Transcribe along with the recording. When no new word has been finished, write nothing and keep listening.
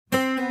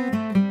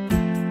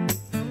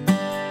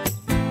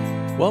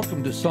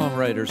Welcome to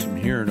Songwriters from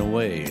Here and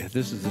Away.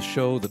 This is a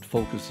show that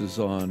focuses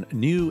on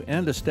new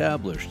and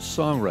established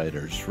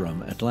songwriters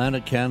from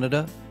Atlantic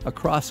Canada,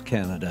 across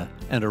Canada,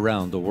 and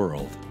around the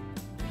world.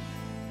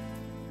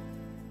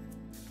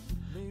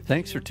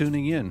 Thanks for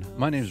tuning in.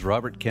 My name is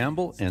Robert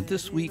Campbell, and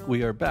this week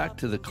we are back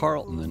to the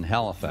Carleton in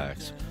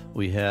Halifax.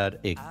 We had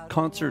a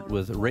concert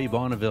with Ray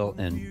Bonneville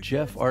and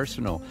Geoff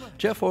Arsenault.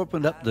 Geoff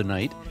opened up the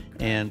night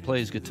and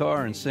plays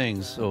guitar and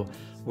sings, so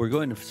we're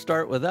going to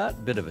start with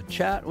that, bit of a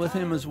chat with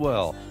him as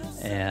well,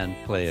 and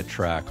play a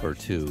track or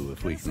two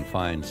if we can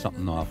find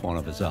something off one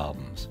of his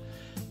albums.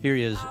 Here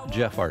he is,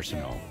 Geoff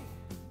Arsenault.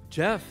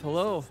 Geoff,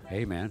 hello.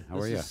 Hey, man. How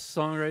are you? This is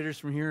Songwriters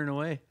from Here and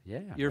Away.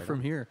 Yeah. You're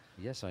from here.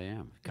 Yes, I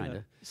am. Kind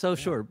of. So,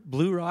 sure.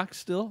 Blue Rock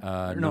still?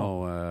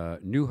 No,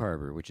 New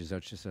Harbour, which is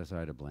just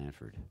outside of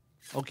Blandford.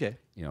 Okay.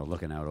 You know,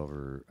 looking out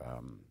over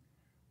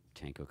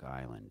Tancook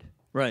Island.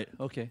 Right.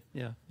 Okay.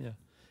 Yeah.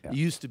 It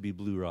used to be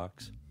Blue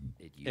Rocks.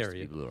 It used to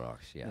be Blue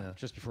Rocks, yeah.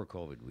 Just before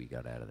COVID, we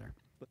got out of there.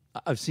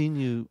 I've seen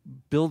you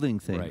building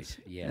things. Right,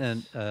 yes.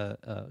 And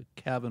a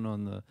cabin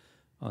on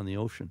the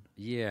ocean.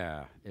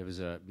 Yeah. It was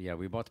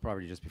we bought the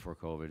property just before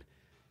COVID,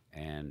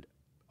 and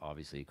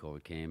obviously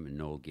COVID came and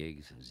no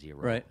gigs, zero.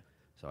 Right.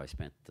 So I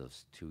spent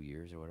those 2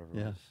 years or whatever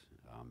it was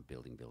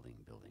building.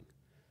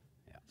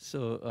 Yeah.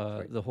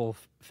 So the whole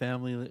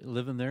family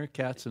living there,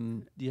 cats,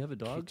 and do you have a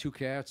dog? 2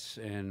 cats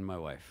and my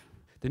wife.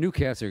 The new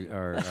cats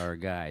are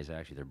guys,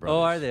 actually. They're brothers.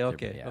 Oh, are they?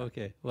 Okay, Yeah.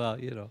 okay. Well,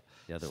 you know.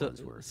 The other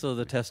ones were. So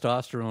the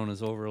testosterone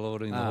is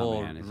overloading the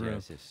whole man, room.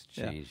 it's just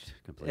changed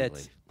completely.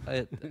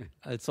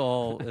 It's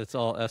all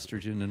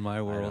estrogen in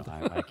my world.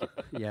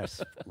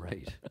 Yes,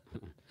 right.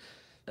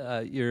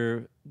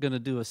 You're going to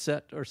do a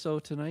set or so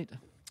tonight?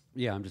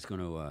 Yeah, I'm just going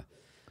to,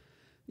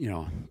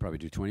 probably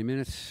do 20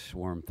 minutes,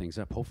 warm things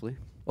up, hopefully.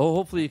 Oh,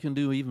 hopefully you can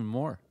do even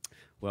more.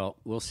 Well,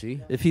 we'll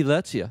see. If he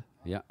lets you.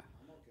 Yeah.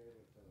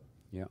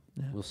 Yeah,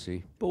 we'll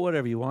see. But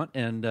whatever you want,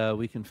 and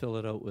we can fill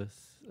it out with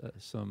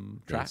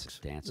some tracks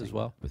dancing as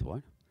well. With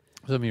what?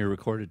 Some of your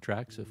recorded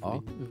tracks, if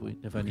I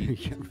need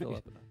to fill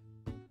up.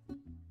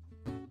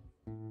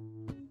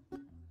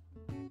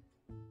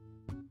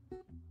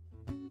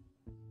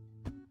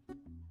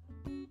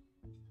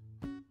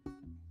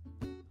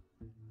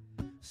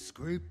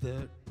 Scrape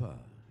that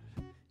pot,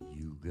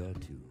 you got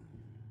to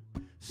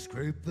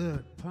scrape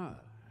that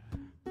pot.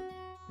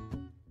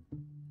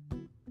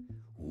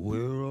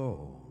 Where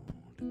all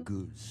the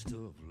good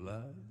stuff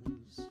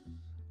lies.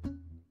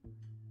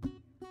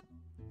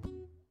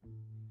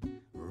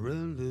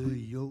 Render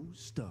your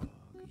stock,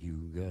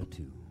 you got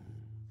to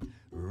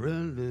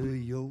render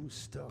your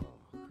stock.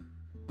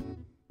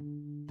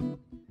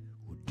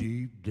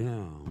 Deep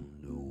down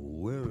to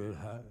where it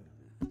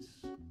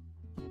hides.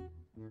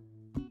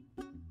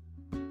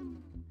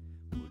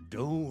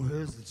 Don't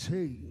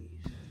hesitate.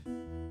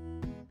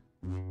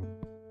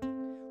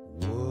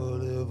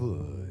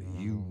 Whatever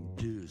you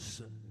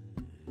decide.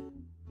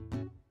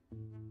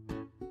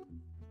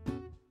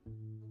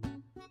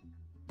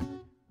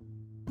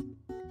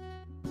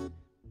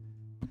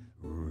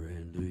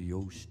 Render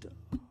your stock.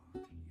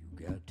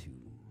 You got to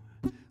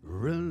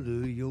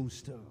render your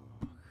stock.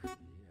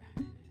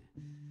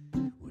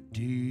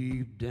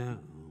 Deep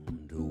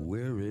down to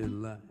where it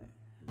lies.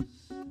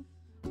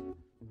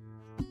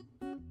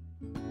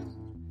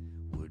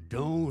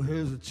 Don't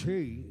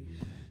hesitate.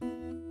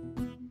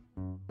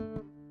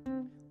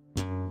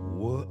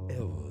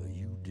 Whatever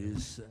you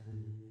decide.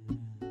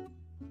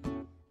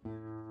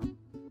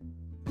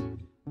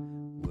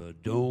 Well,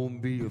 don't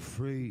be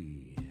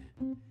afraid.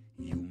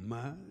 You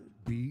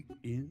might be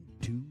in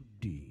too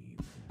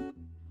deep.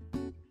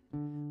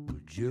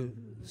 But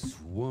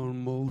just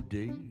one more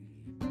day.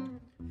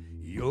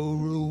 Your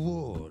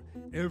reward,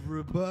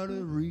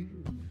 everybody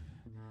reap.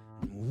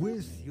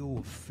 With your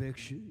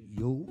affection,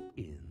 you're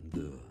in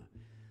the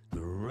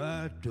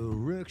right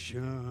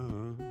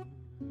direction.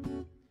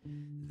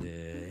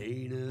 There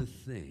ain't a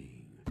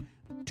thing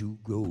to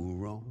go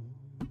wrong.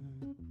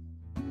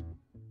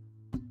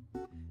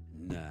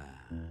 Nah,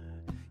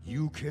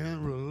 you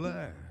can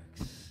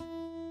relax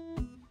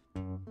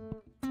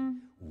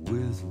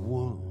with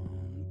one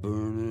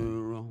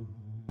burner on.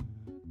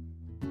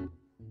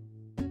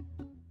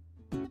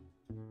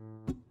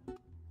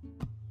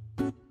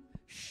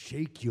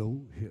 Shake your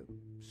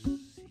hips,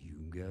 you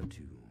got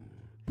to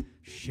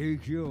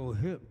shake your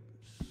hips.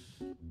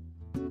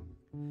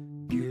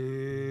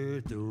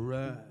 Get the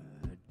right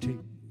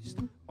taste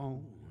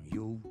on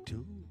your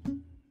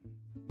tongue.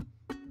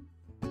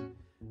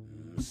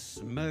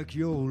 Smack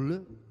your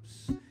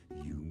lips,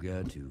 you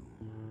got to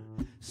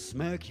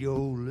smack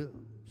your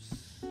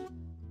lips.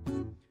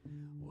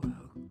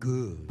 Well,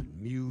 good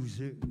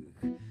music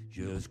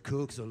just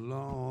cooks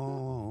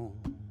along.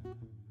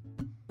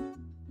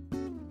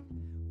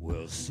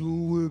 Well,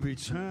 soon will be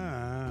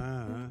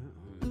time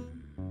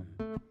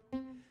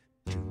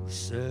to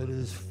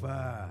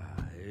satisfy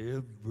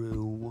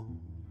everyone.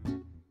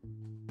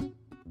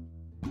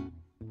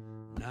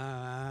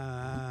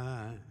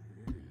 9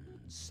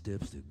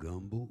 steps to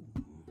gumbo.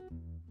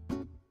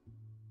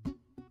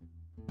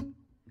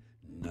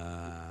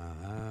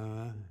 9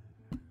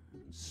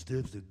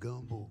 steps to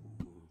gumbo.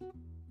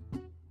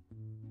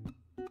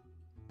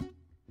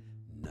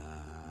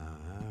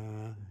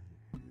 9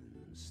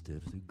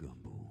 steps to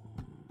gumbo.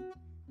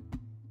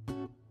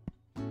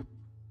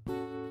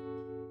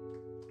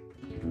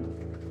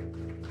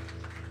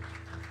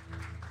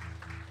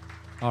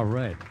 All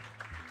right.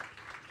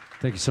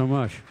 Thank you so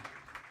much.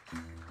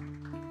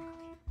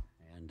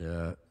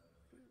 And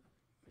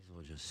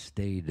we'll just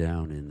stay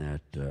down in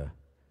that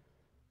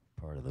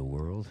part of the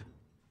world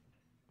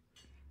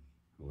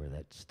where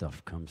that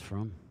stuff comes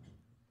from.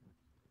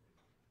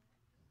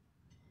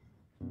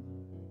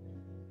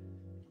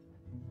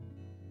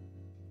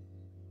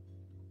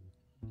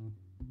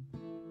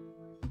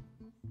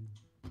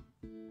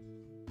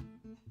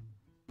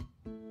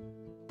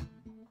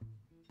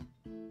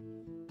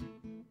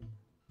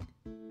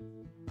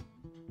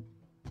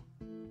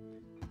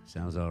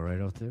 Sounds all right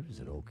out there? Is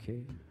it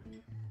okay?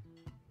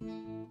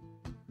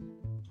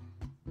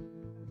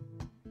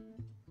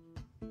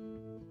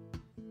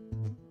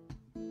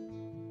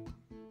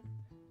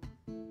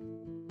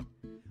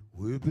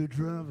 We'll be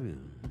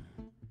driving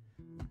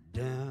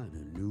down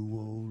to New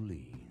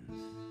Orleans.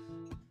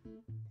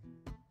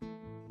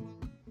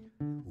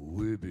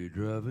 We'll be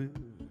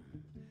driving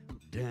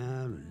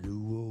down to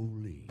New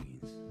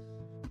Orleans.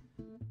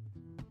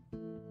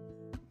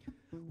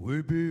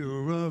 We'll be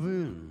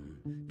arriving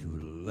to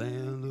the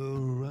land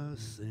of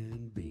rice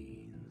and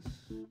beans.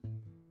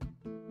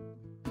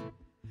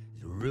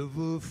 The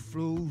river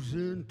flows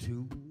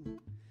into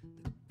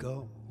the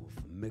Gulf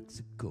of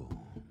Mexico.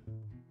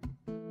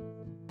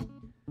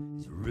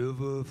 The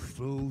river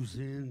flows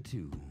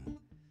into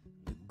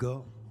the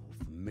Gulf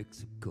of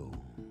Mexico.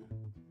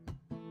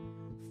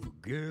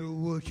 Forget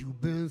what you've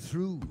been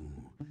through,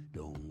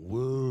 don't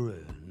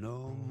worry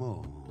no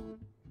more.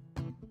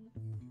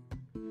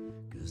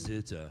 'Cause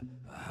it's a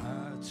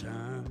high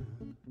time,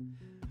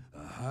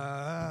 a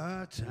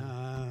high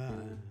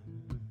time.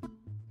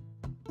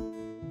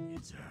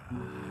 It's a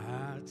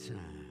high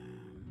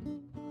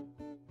time.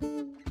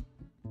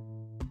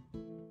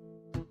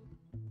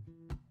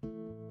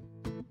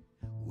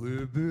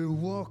 We'll be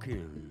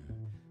walking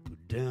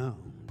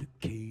down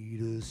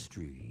Decatur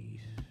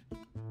Street.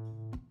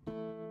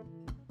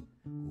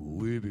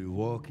 We'll be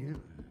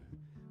walking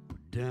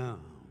down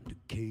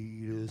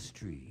Decatur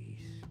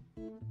Street.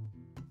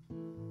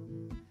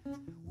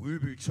 We'll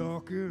be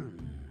talking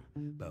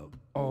about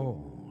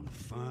all the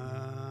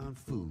fine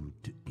food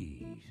to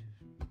eat.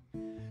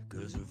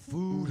 'Cause if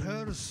food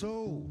had a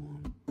soul,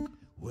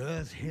 well,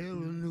 that's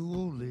hell in New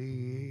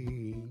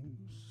Orleans.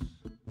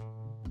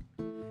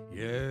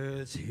 Yeah,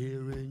 it's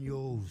here in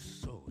your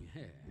soul.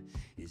 Yeah,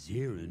 it's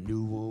here in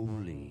New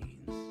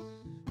Orleans.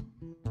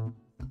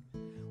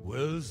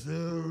 Well, it's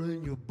there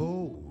in your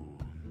bowl.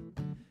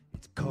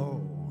 It's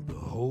called the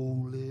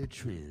Holy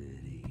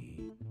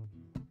Trinity.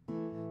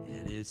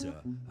 And it's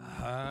a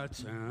high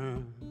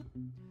time,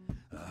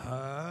 a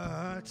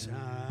high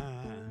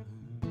time.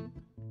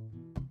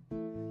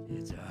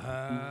 It's a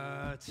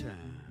high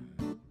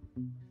time,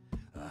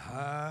 a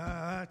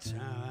high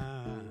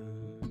time.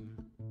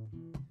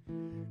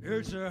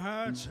 It's a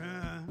high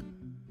time,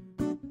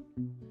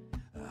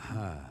 a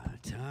high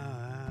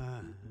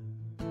time.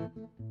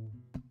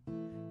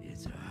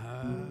 It's a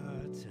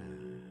high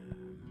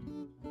time.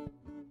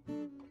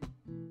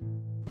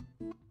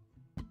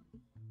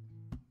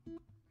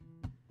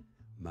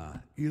 My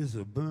ears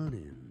are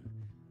burning,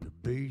 the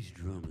bass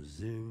drum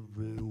is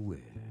everywhere.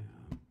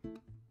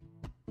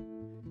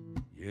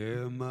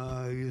 Yeah,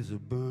 my ears are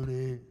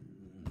burning,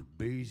 the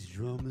bass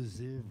drum is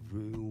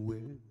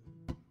everywhere.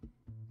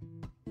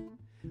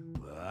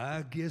 Well,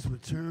 I guess we're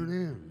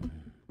turning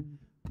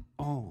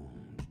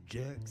on to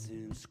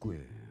Jackson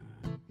Square.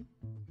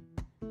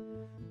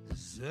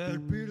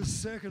 That'd be the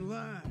second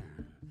line,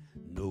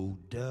 no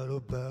doubt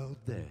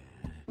about that.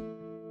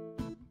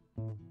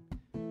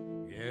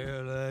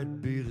 Yeah,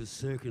 that'd be the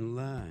second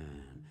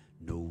line,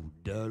 no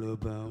doubt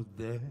about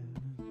that.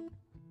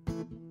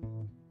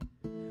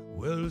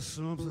 Well, it's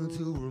something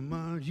to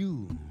remind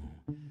you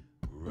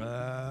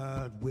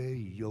right where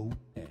you're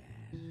at.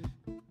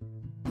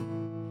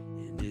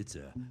 And it's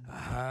a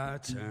high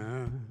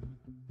time,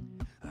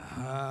 a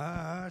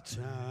high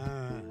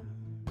time.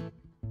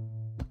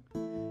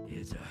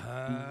 It's a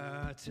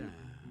high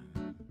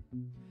time,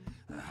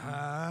 a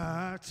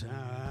high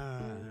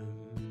time.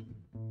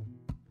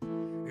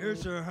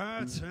 It's a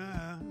high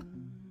time,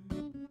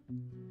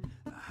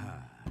 a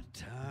high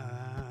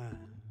time.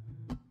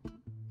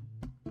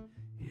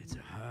 It's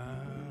a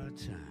high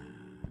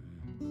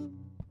time.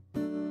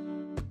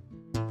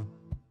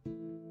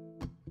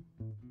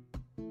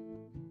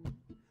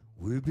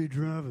 We'll be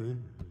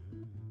driving,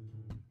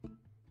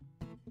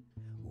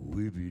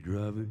 we'll be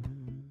driving.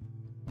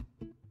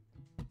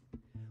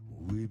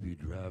 We'll be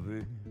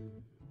driving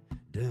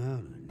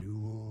down to New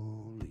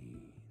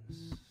Orleans.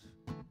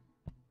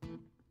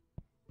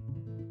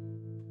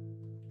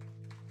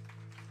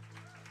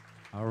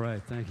 All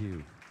right, thank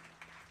you.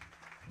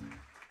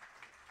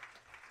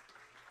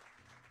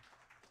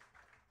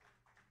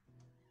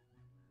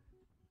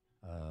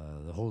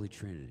 the Holy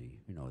Trinity.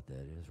 You know what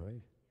that is,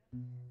 right?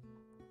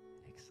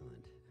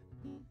 Excellent.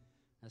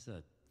 That's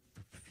a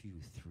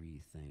few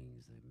three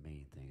things, the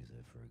main things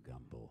that for a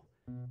gumbo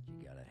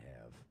you gotta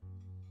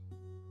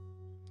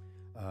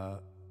have.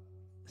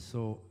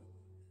 So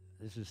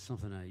this is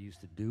something I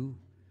used to do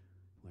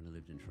when I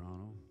lived in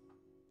Toronto,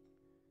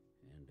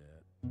 and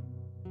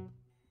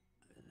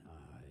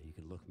you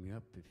can look me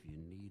up if you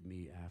need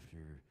me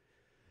after,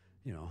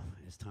 you know,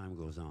 as time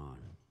goes on.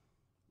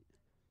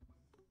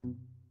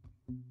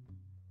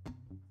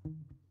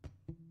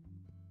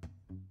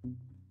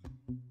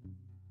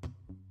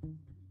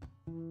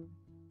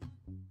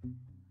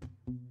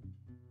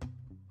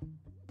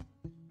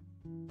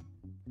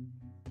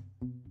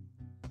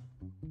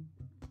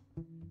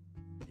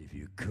 If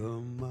you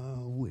come my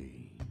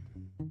way,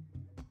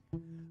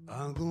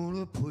 I'm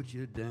gonna put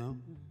you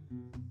down.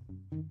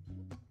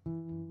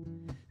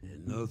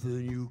 There's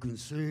nothing you can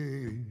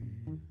say,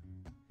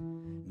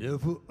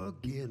 never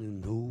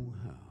again, no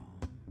how.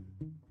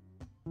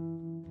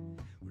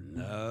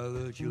 Now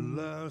that your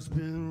life's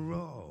been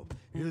robbed,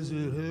 is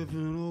it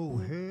heaven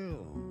or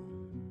hell?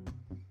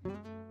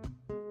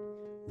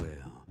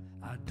 Well,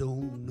 I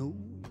don't know,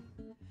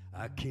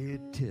 I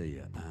can't tell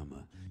you. I'm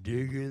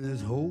digging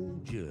this hole,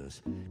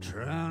 just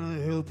trying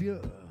to help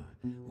you.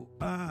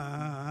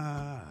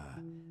 Oh,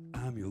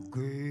 I'm your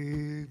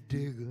grave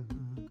digger.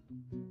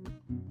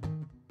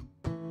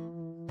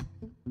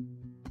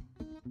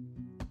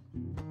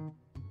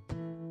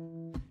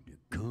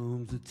 There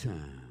comes a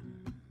time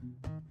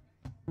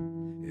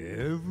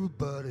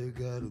everybody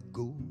gotta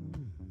go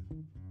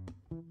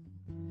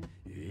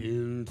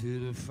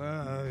into the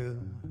fire,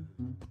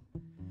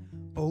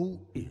 oh,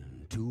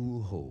 into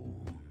a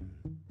hole.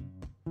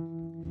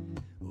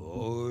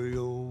 Or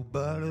your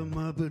body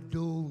might be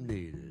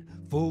donated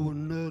for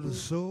another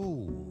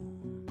soul.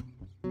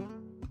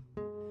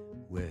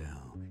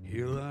 Well,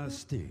 here I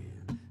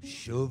stand,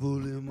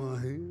 shovel in my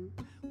hand,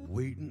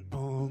 waiting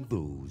on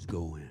those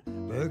going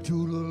back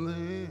to the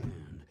land.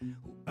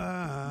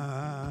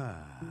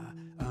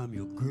 I'm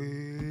your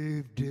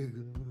grave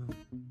digger.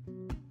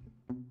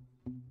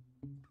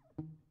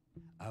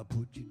 I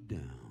put you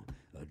down,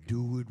 I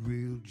do it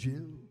real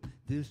gentle.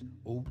 This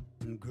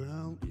open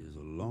ground is a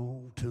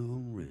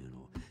long-term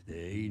rental. There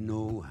ain't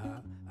no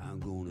how I'm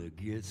gonna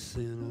get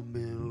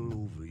sentimental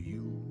over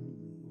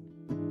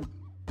you.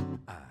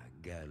 I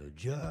got a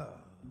job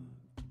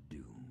to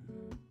do.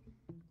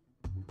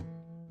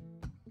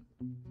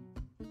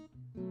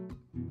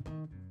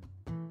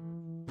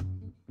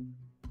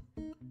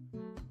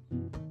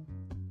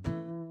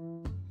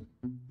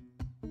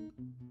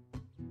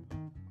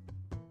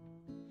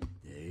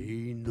 There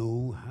ain't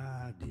no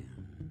hiding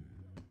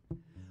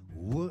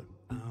what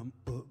I'm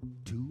up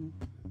to.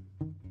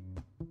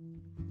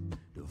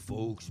 The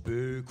folks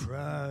be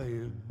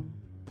crying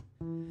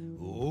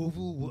over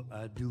what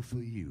I do for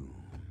you.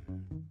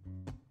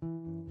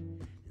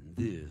 And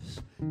this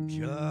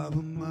job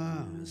of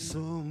mine,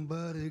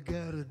 somebody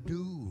gotta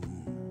do.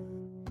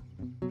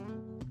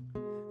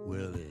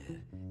 Well,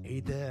 it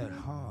ain't that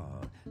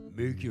hard,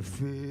 make you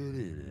fit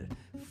in it.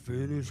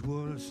 Finish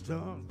what I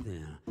start,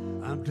 then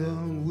I'm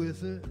done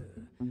with it.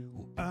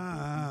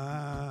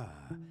 Oh,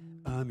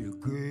 I'm your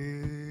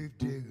grave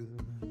digger.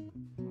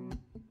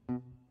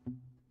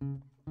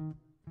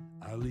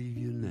 I'll leave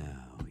you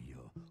now,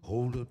 you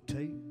hold up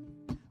tight.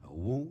 I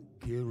won't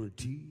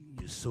guarantee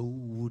your soul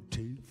would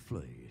take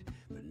flight,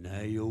 but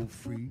now you're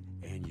free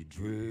and your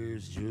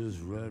dress just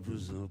right for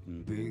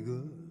something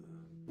bigger.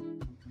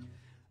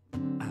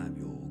 I'm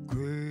your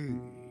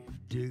grave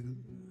digger.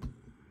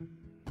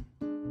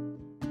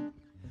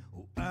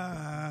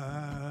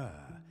 Oh,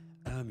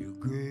 I'm your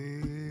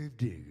grave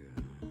digger.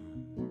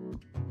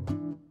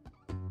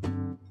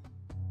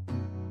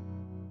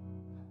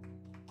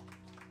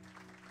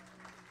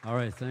 All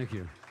right, thank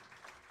you.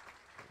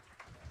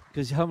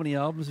 Because how many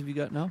albums have you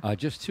got now?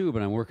 Just two,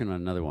 but I'm working on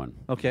another one.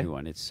 Okay. New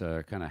one. It's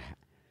kind of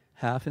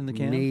Half in the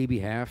can? maybe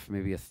half,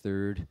 maybe a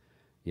third.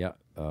 Yeah.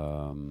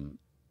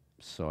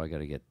 So I got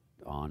to get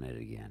on it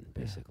again,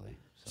 basically.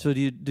 So do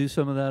you do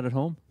some of that at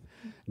home?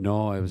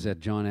 No, I was at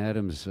John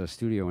Adams'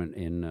 studio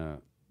in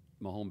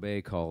Mahone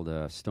Bay called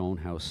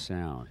Stonehouse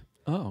Sound.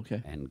 Oh,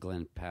 okay. And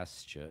Glenn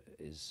Pascha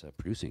is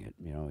producing it.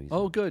 You know. He's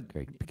Oh, good.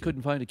 Great.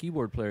 Couldn't find a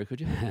keyboard player,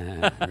 could you?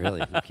 Really?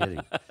 No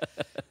kidding.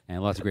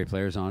 And lots of great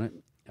players on it.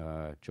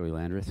 Joey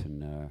Landreth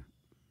and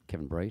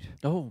Kevin Bright.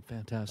 Oh,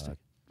 fantastic.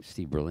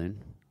 Steve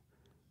Berlin.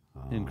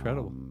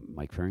 Incredible.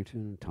 Mike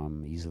Farrington,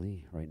 Tom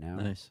Easley right now.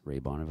 Nice. Ray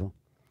Bonneville.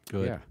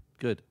 Good. Yeah.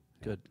 Good.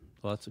 Good.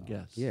 Lots of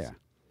guests. Yeah.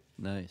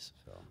 Nice.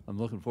 So. I'm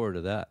looking forward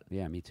to that.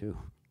 Yeah, me too.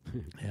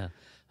 Yeah.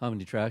 How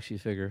many tracks you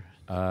figure?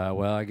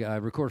 Well, I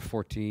record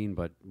 14,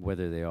 but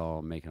whether they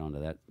all make it onto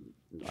that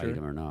Sure.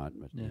 item or not,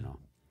 but Yeah. you know,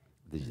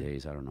 these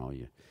days I don't know.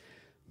 You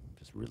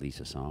just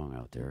release a song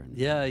out there and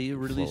Yeah, you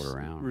float release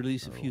around.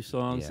 release a So, few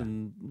songs yeah.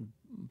 and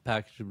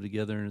package them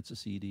together, and it's a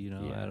CD. You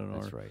know, Yeah, I don't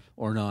know, that's right.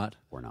 or not.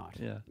 Or not.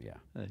 Yeah. Yeah.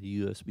 A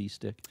USB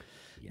stick.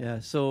 Yeah. Yeah.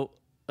 So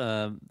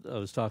I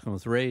was talking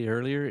with Ray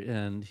earlier,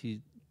 and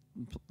he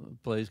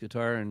plays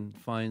guitar and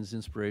finds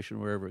inspiration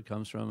wherever it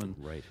comes from, and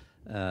Right.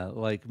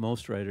 like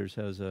most writers,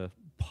 has a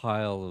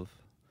pile of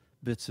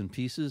bits and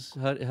pieces.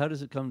 How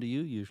does it come to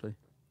you usually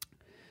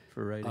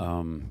for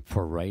writing?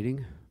 For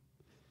writing,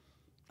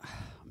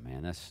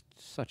 man, that's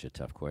such a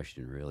tough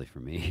question, really, for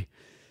me.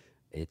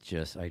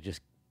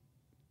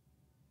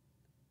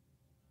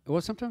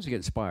 Well, sometimes you get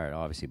inspired,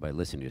 obviously, by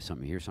listening to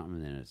something, hear something,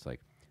 and then it's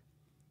like,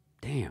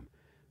 damn,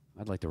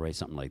 I'd like to write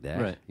something like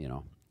that, Right. you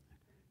know.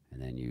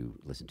 And then you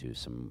listen to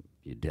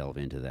you delve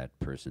into that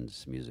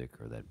person's music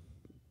or that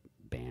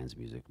band's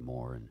music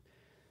more, and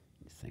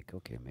you think,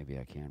 okay, maybe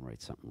I can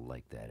write something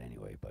like that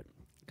anyway, but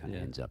it kind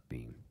of ends up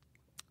being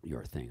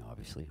your thing,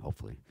 obviously,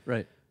 hopefully.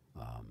 Right.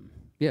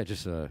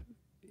 Just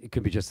it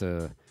could be just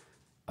a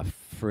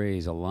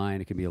phrase, a line.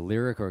 It can be a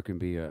lyric, or it can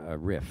be a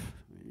riff,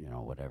 you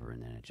know, whatever.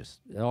 And then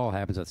it all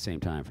happens at the same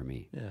time for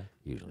me. Yeah.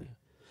 Usually.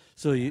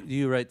 So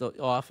you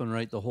often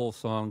write the whole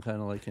song kind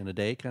of like in a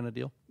day kind of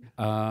deal?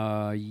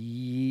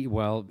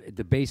 Well,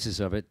 the basis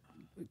of it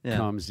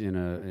comes in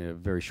a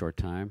very short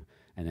time,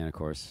 and then of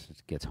course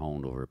it gets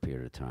honed over a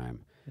period of time.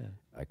 Yeah.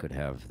 I could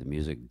have the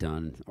music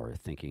done or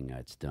thinking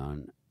it's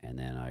done, and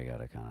then I got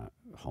to kind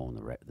of hone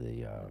the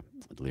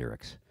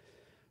lyrics.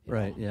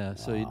 Right, yeah.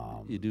 So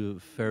you do a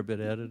fair bit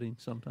of editing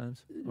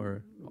sometimes,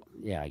 or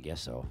yeah, I guess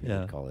so. You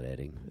Yeah. could call it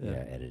editing. Yeah.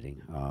 Yeah,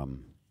 editing.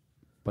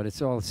 But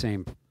it's all the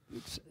same.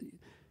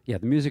 The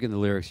music and the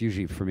lyrics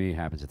usually for me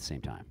happens at the same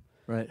time.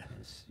 right?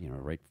 It's,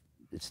 right.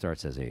 It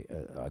starts as a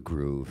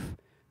groove,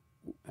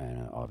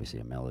 and obviously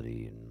a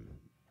melody, and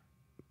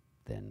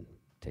then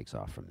takes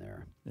off from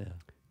there. Yeah,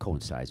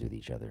 Coincides with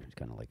each other. It's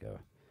kind of like a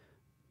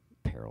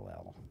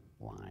parallel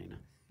line.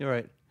 you're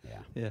right. Yeah.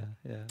 Yeah.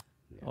 Yeah.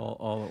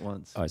 All at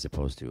once. As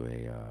opposed to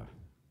a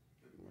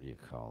what do you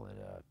call it?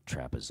 A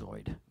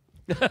trapezoid.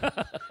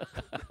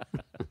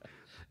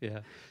 Yeah.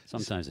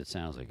 Sometimes it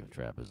sounds like a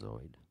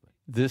trapezoid.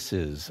 This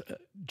is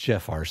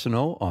Geoff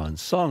Arsenault on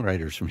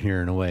Songwriters from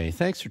Here and Away.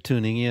 Thanks for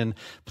tuning in.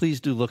 Please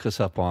do look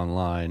us up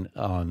online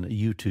on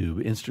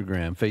YouTube,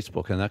 Instagram,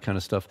 Facebook, and that kind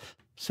of stuff.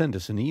 Send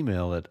us an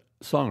email at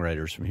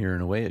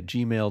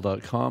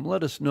songwritersfromhereandaway@gmail.com.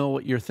 Let us know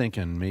what you're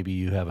thinking. Maybe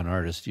you have an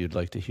artist you'd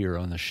like to hear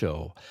on the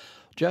show.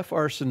 Geoff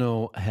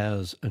Arsenault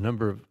has a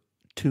number of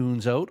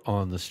tunes out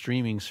on the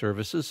streaming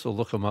services, so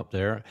look him up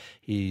there.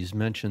 He's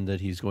mentioned that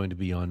he's going to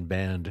be on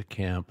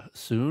Bandcamp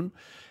soon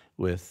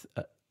with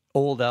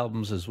old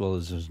albums as well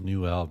as his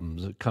new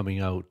albums coming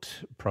out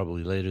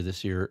probably later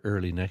this year,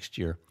 early next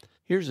year.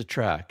 Here's a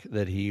track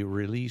that he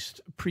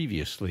released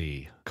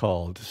previously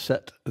called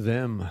Set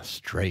Them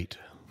Straight.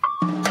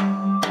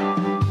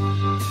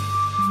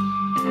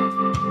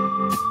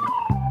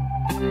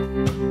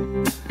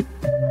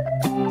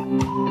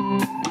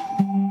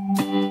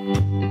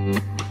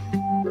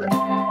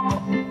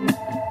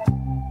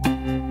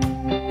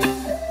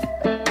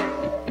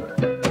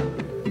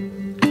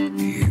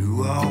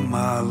 You are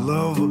my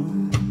lover,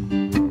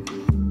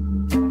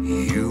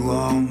 you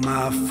are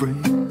my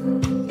friend.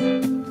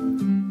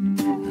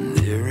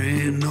 There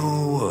ain't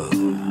no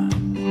other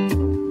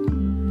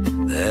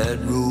that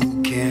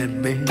rule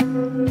can't bend.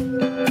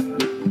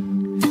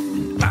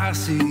 And I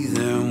see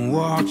them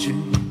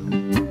watching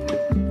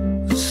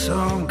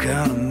some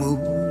kind of move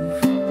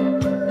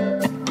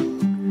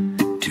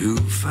to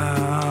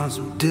find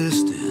some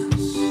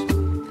distance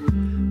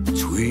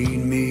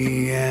between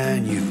me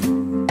and you.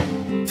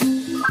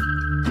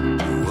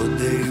 What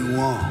they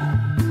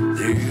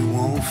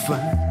won't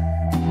find.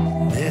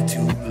 They're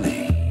too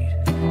late.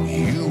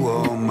 You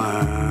are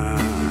mine.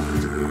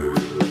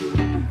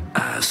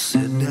 I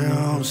sit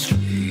down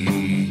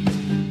straight.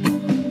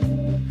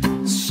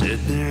 Sit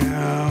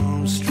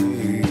down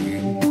straight.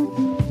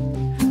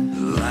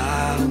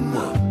 Line 'em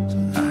up.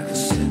 I can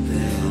sit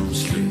down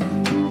straight.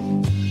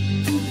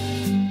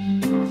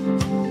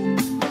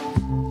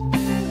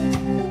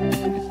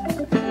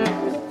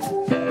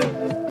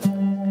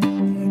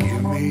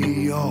 Give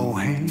me your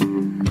hand.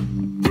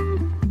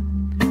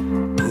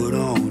 Put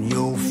on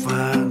your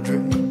fine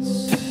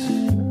dress.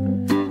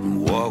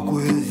 Walk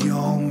with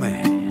your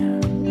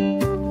man.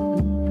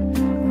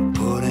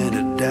 Put in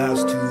a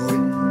douse to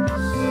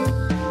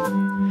rest.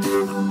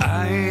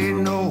 I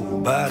ain't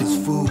nobody's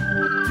fool.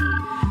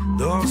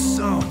 Though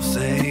some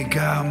think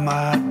I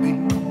might be.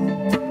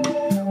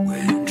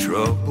 When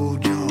trouble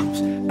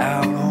jumps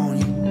out on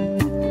you,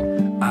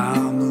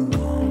 I'm the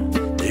one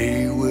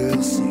they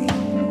will see.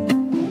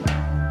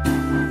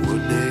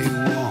 What they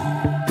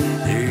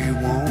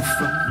won't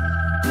find.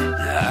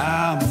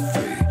 I'm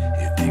afraid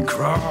if they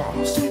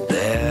cross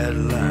that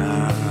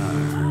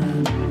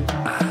line,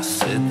 I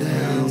sit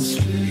down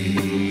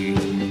straight.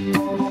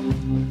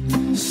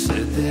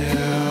 Sit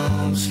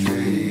down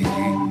straight.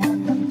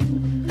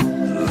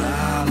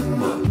 Line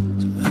 'em up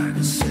so I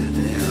can sit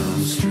down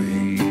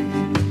straight.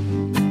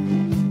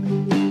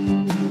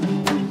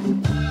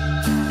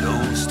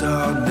 Don't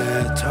start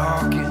that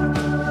talking,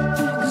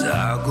 'cause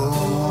I'll go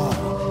on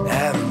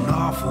at an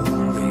awful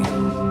rate.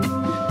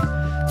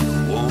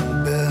 There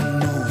won't be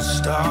no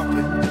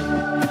stopping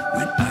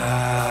when I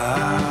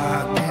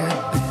get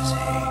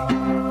busy.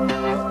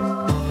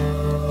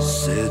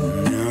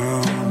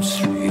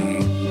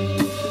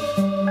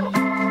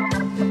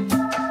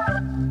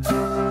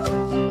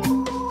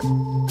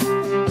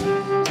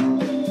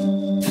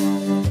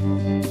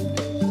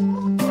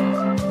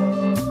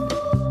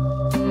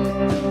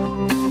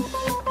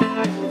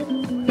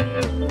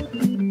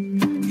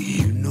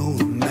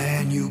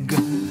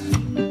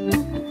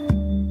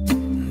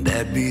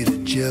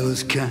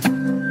 kind.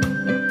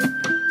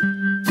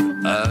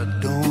 I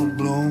don't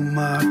blow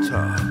my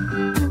top.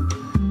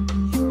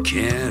 You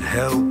can't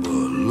help but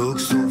look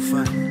so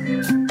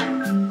fine.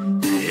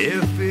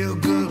 It feel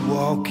good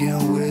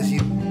walking with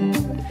you.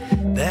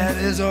 That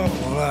is all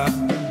I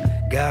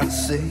gotta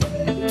say.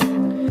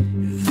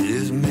 If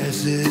this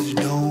message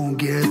don't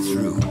get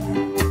through,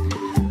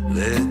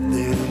 let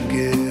them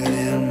get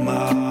in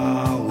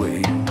my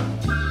way.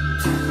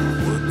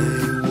 What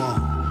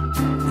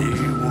they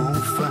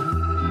won't find.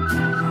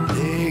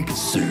 They can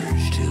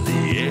search till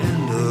the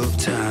end of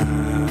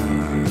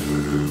time.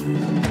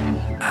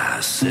 I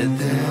set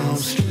them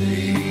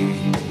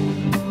straight.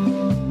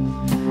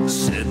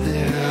 Set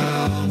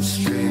them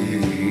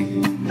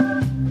straight.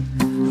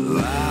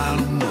 Line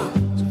them up.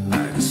 I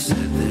can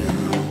set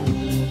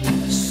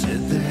them straight.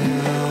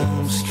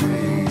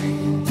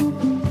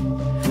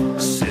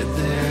 Set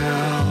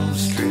them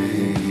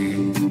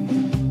straight.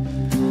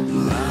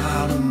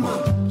 Line them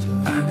up.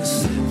 I can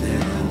set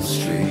them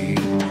straight.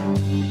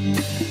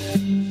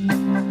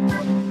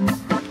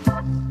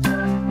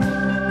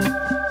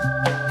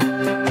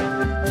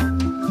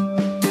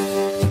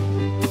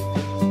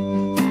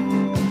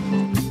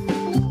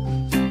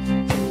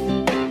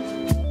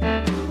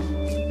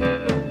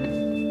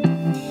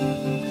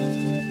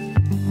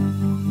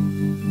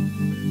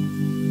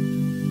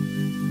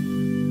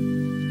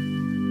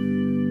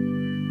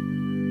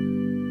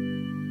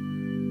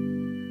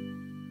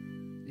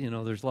 You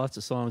know, there's lots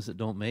of songs that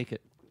don't make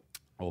it.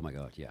 Oh my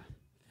God, yeah.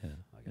 Yeah.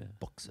 I got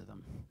books of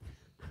them.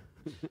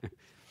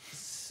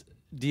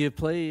 Do you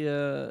play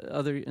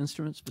other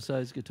instruments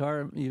besides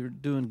guitar? You're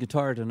doing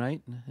guitar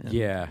tonight? And-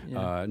 Yeah.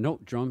 yeah. No,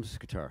 drums,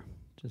 guitar.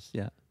 Just,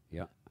 yeah.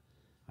 Yeah.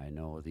 I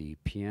know the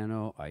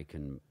piano. I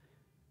can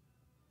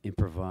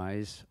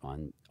improvise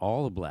on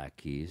all the black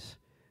keys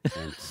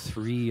and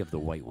 3 of the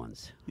white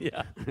ones.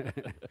 Yeah.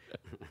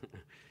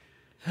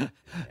 Yeah.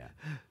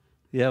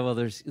 Yeah, well,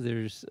 there's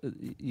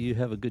you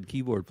have a good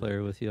keyboard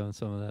player with you on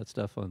some of that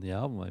stuff on the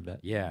album, I bet.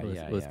 Yeah, with,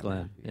 yeah, with yeah, Glenn.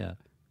 man, Yeah. yeah.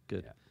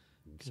 Good. Yeah.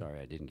 I'm sorry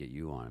I didn't get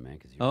you on it, man,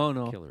 because you're Oh, a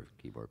no. killer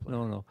keyboard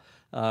player.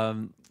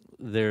 No.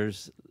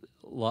 There's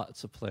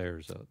lots of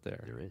players out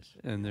there. There is.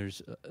 And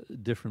there's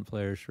different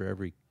players for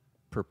every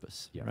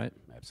purpose, Yeah, right?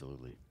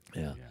 absolutely.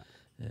 Yeah.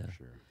 Yeah, for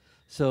sure.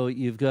 So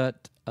you've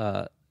got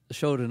a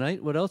show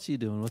tonight. What else are you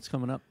doing? What's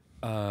coming up?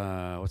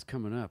 What's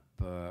coming up?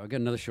 I got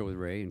another show with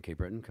Ray in Cape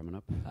Breton coming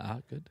up. Ah,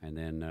 good. And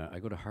then I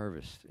go to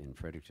Harvest in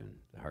Fredericton,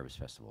 the Harvest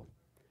Festival,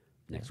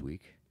 next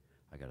week.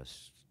 I got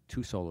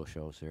 2 solo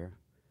shows there.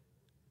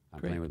 I'm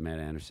Great. playing with Matt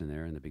Anderson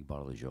there in the Big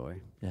Bottle of Joy.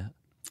 Yeah.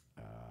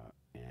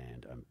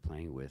 And I'm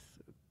playing with,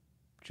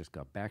 just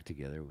got back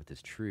together with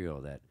this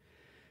trio that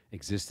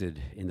existed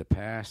in the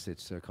past.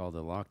 It's called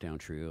the Lockdown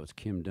Trio. It's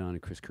Kim Dunn,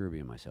 Chris Kirby,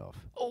 and myself.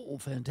 Oh,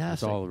 It's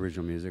fantastic. all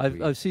original music.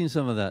 I've seen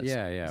some of that.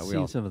 Yeah. We Seen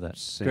all some of that.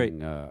 sing,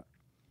 Great. our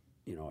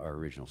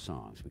original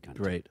songs. We kind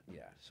of Great.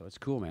 Yeah, so it's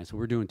cool, man. So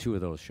we're doing 2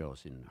 of those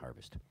shows in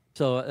Harvest.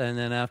 So, and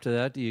then after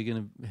that, are you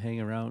going to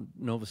hang around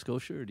Nova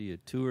Scotia, or do you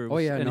tour Oh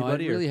with yeah, no, I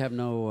anybody? really have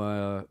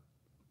no.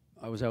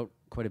 I was out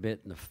quite a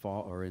bit in the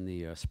fall or in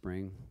the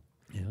spring,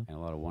 Yeah. and a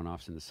lot of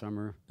one-offs in the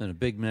summer. And a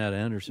big Matt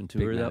Anderson tour.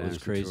 Big Matt That was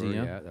Anderson crazy,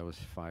 tour, yeah? that was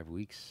 5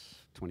 weeks,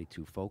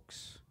 22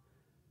 folks.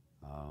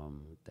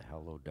 The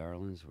Hello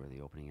Darlings were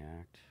the opening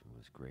act. It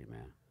was great,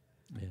 man.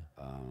 Yeah.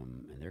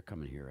 And they're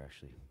coming here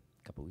actually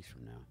a couple weeks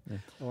from now. Yeah.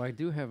 Oh, I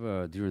do have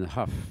during the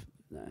Huff,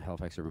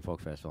 Halifax Urban Folk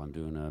Festival. I'm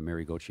doing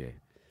Mary Gauthier.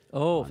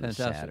 Oh, on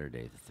fantastic.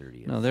 Saturday the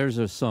 30th. Now, there's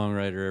a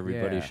songwriter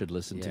everybody Yeah, should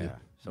listen to. yeah.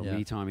 So Yeah.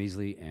 me, Tom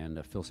Easley,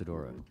 and Phil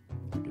Sidora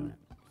are doing it.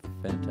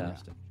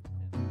 Fantastic.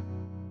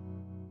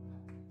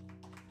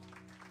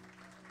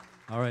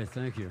 All right,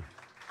 thank you.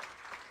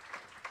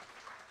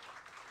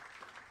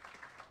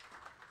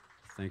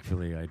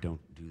 Thankfully, I don't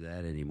do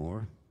that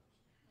anymore.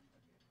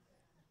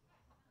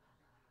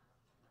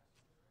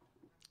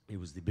 It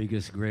was the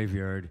biggest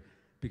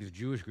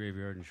Jewish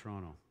graveyard in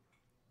Toronto.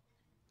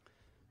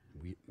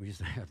 We used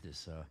to have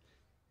this,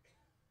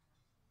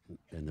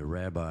 and the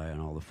rabbi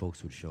and all the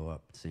folks would show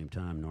up at the same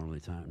time,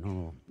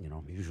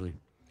 usually.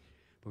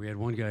 But we had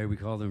one guy, we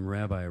called him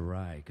Rabbi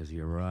Rai, because he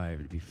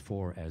arrived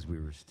before, as we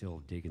were still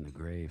digging the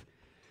grave.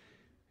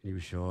 And he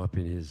would show up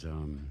in his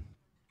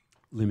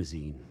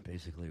limousine,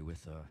 basically,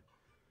 with a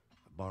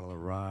bottle of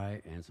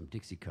rye and some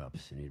Dixie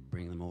cups, and he'd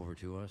bring them over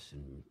to us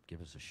and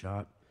give us a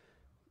shot,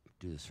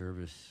 do the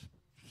service,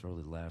 throw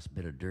the last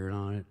bit of dirt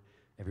on it.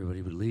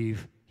 Everybody would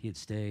leave. He'd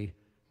stay,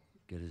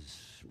 get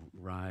his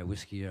rye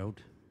whiskey out,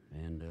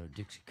 and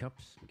Dixie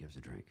cups, and give us a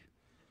drink.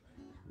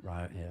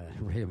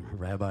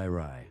 Rabbi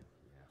Rye.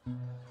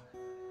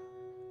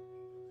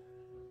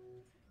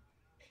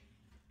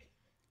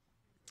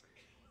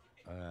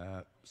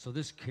 So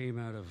this came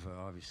out of,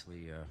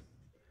 obviously,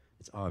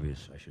 it's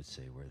obvious, I should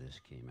say, where this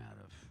came out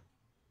of,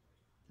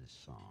 this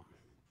song.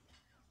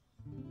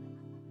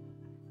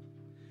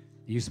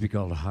 It used to be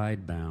called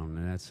hidebound,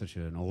 and that's such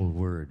an old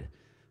word,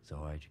 so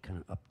I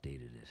kind of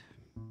updated it.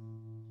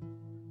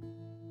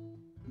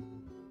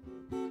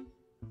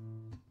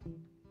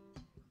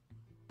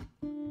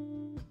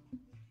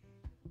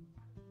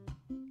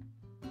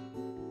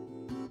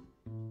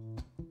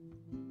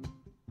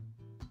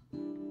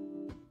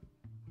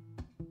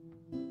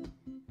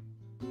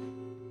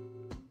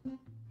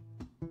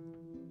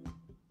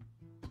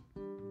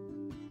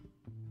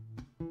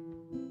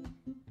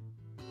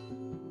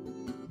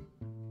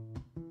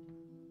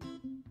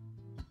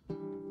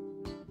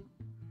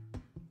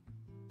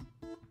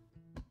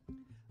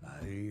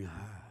 ain't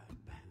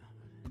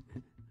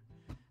hidebound.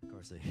 Of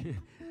course, they.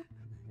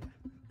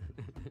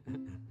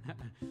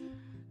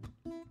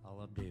 I'll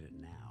update it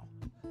now.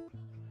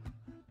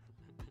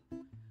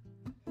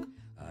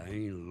 I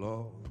ain't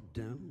locked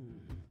down,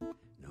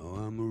 no,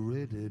 I'm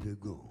ready to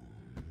go.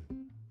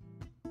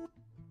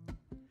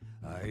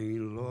 I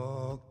ain't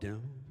locked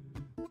down,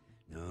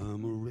 now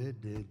I'm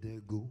ready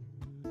to go.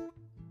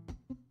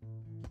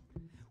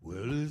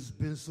 Well, it's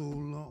been so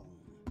long,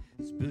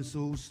 it's been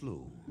so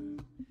slow.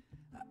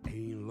 I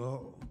ain't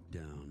locked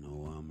down,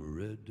 no, I'm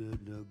ready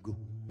to go.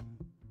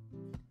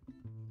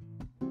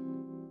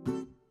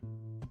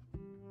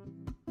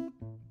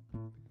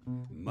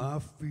 My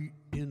feet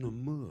in the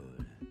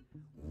mud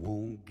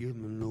won't get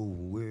me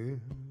nowhere.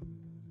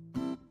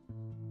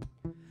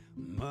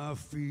 My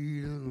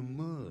feet in the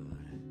mud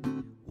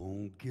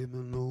won't get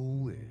me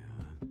nowhere.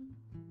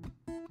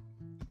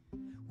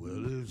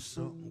 Well, if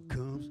something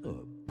comes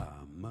up,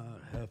 I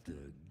might have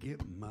to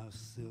get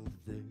myself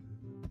there.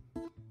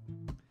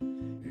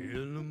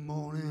 In the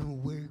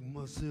morning, wake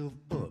myself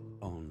up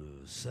on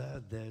the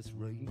side that's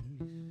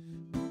raised.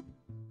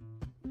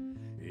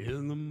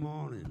 In the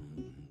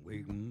morning,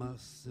 wake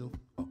myself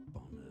up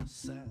on the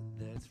side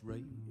that's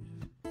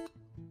raised.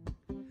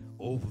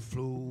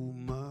 Overflow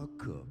my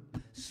cup,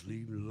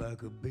 sleep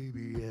like a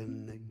baby at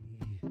night.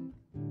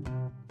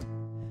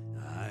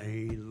 I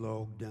ain't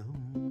locked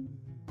down,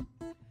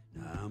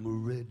 I'm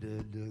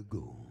ready to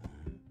go.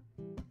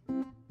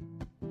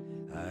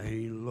 I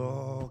ain't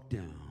locked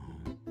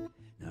down,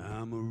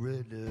 I'm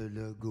ready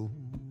to go.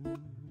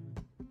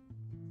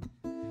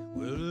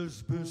 Well,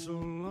 it's been so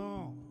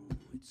long,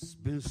 it's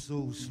been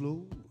so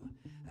slow.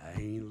 I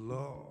ain't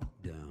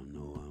locked down,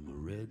 no,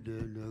 I'm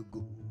ready to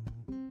go.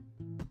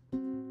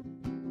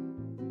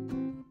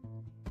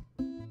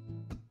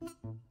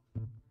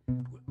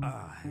 Well,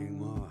 I hang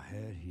my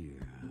hat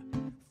here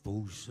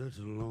for such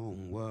a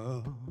long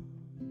while.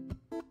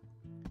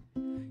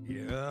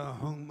 Yeah, I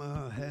hung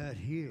my hat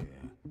here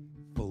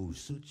for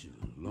such a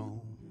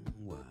long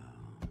while.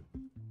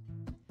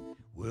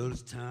 Well,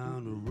 it's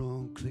time to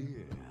run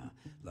clear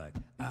like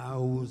I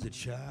was a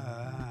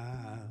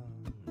child.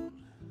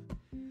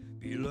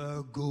 Be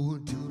like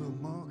going to the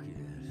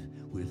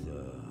market with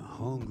a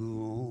hunger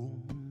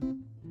on.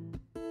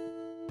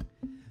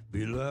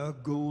 Be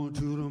like going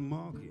to the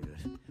market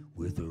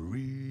with a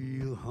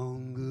real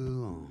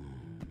hunger on.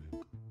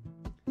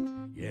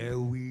 Yeah,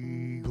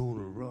 we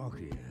gonna rock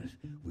it,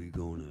 we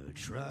gonna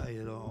try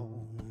it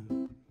all.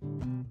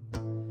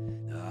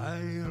 I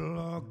ain't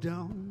locked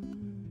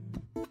down,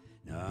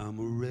 now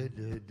I'm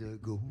ready to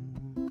go.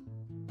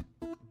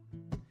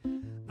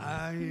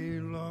 I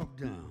ain't locked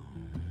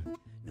down,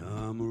 now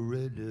I'm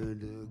ready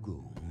to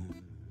go.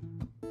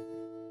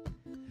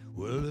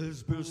 Well,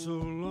 it's been so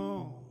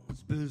long,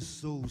 it's been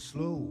so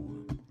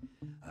slow.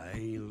 I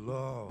ain't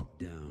locked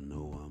down,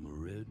 no, I'm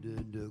ready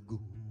to go.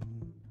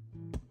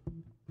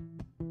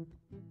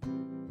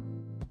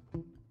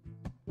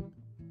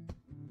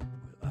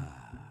 Well, I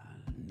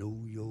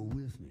know you're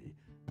with me,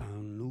 I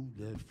know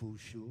that for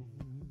sure.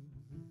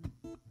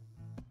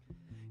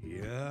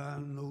 Yeah, I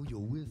know you're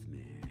with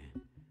me,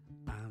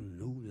 I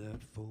know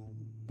that for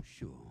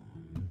sure.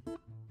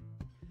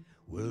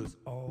 Well, it's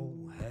all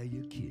how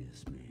you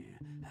kiss me,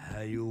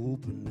 how you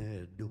open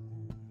that door.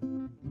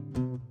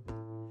 No,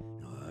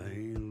 I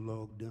ain't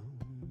locked down,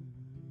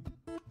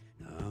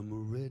 I'm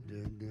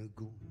ready to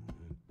go.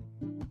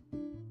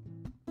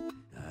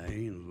 I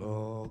ain't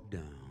locked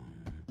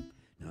down,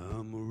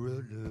 I'm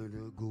ready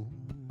to go.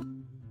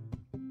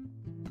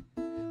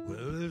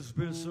 Well, it's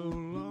been so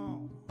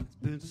long, it's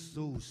been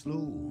so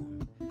slow.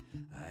 I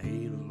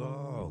ain't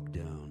locked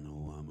down,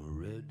 no, I'm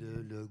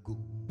ready to go.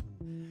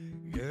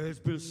 Yeah, it's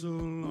been so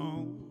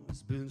long,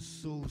 it's been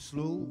so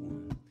slow.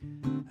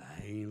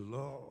 I ain't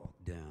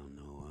locked down,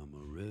 no, I'm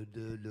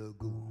ready to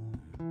go.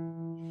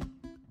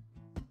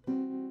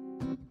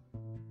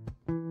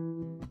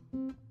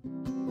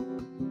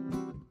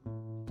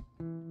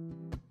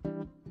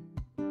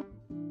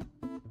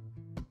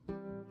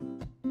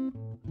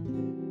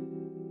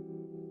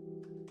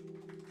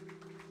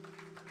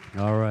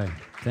 All right.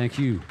 Thank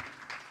you.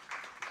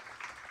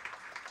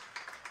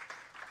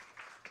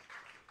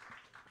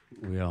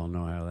 We all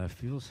know how that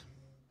feels.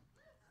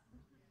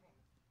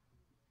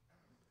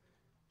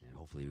 And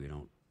hopefully we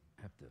don't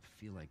have to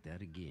feel like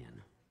that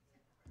again.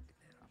 Get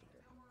that off of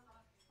there.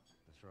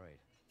 That's right.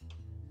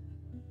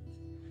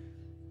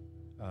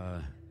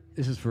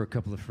 This is for a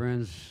couple of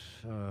friends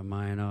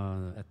mine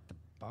at the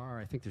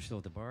bar. I think they're still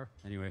at the bar.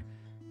 Anyway, I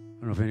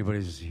don't know if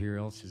anybody's here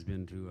else has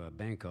been to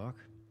Bangkok.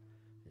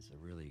 It's a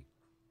really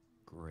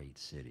great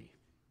city.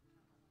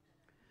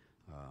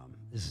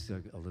 This is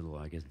a little,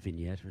 I guess,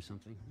 vignette or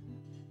something.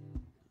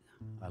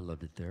 I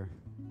loved it there.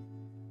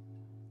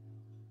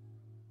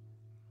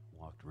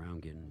 Walked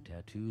around getting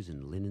tattoos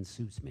and linen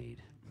suits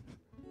made.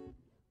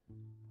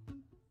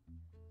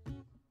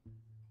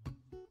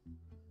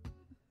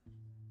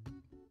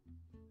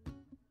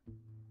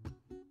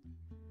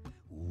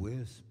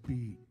 West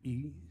be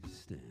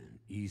east and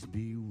east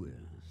be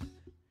west.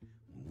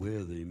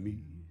 Where they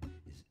meet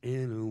is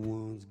in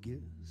anyone's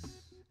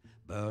guess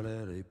about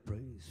at a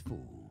price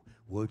for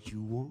what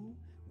you want,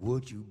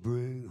 what you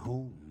bring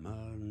home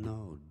might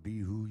not be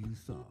who you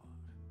thought.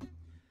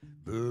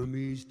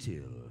 Burmese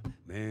tiller,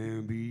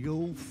 man, be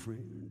your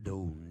friend.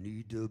 Don't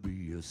need to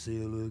be a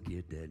sailor,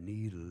 get that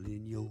needle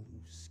in your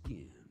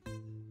skin.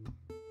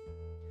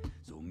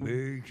 So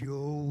make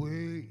your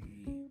way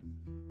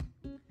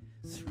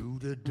through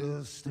the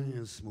dust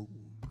and smoke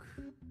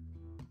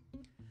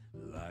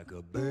like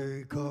a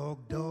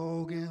Bangkok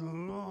dog in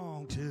a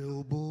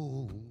long-tail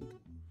bull.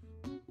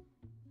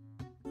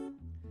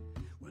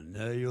 Well,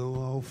 now you're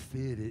all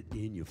fitted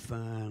in your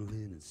fine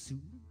linen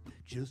suit,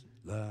 just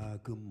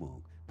like a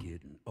monk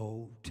getting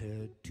all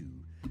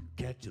tattooed.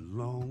 Catch a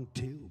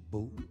long-tail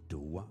boat to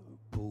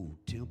Wapo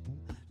Temple,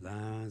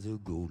 lines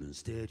of golden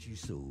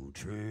statues so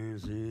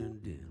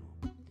transcendental.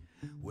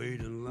 Wait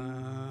in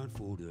line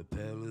for the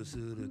palace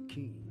of the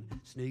king,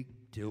 snake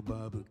tail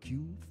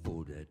barbecue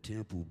for that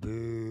temple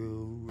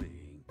bell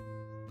ring.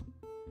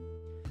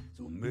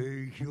 So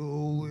make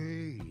your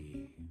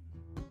way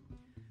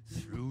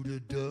through the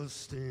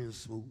dust and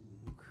smoke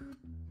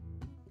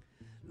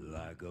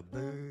like a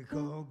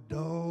Bangkok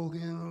dog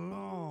in a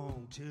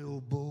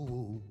long-tail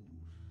boat.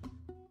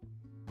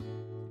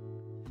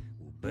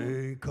 Well,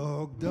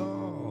 Bangkok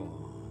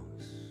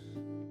dogs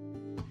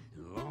and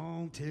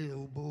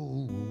long-tail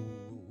boats.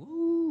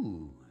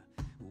 Ooh.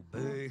 Well,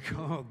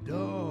 Bangkok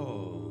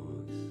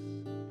dogs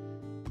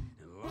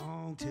and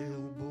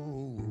long-tail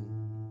boats.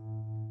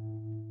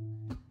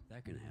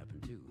 That can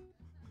happen too.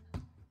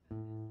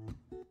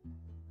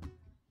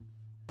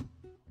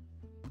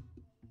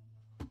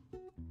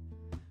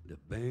 The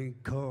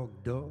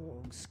Bangkok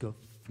dog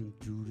scuffing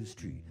through the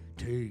street,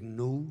 take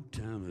no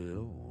time at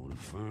all to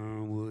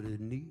find what it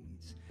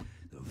needs.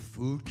 The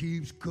food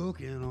keeps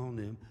cooking on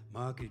them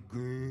market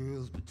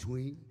grills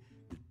between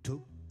the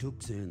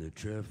tuk-tuks and the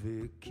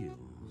traffic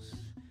kills.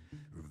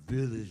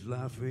 Village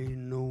life ain't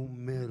no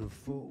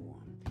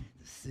metaphor. The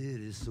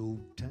city's so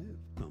tight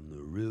from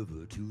the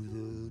river to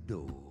the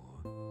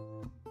door.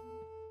 Well,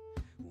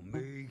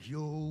 make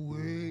your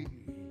way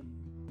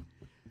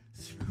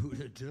through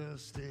the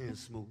dust and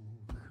smoke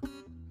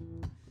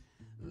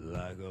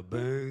like a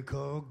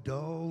Bangkok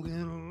dog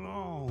in a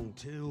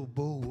long-tail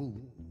boat.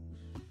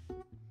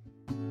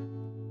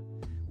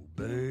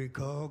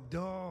 Bangkok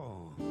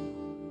dogs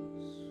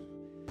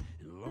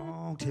and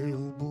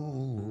long-tail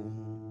boats.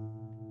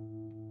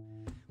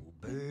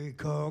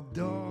 Bangkok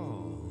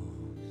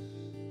dogs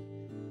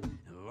and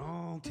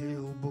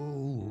long-tail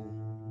boats.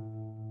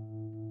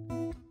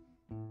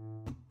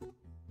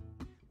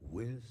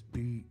 West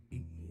be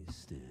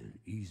east and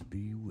east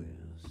be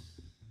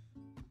west.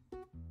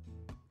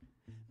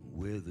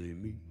 Where they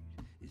meet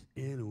is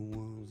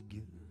anyone's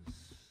guess.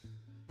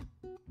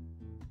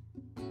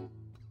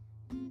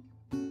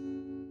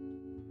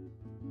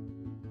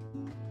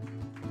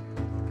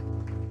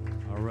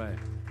 All right.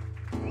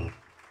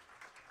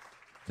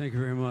 Thank you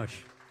very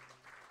much.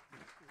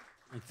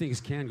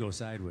 Things can go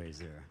sideways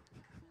there.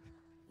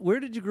 Where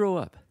did you grow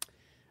up?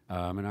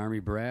 I'm an Army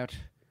brat,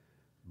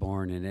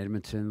 born in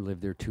Edmonton,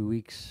 lived there 2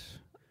 weeks,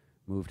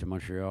 moved to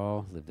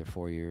Montreal, lived there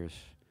 4 years,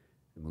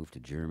 moved to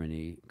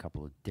Germany, a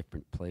couple of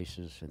different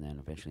places, and then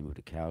eventually moved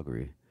to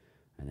Calgary,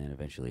 and then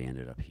eventually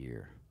ended up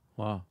here.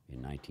 Wow.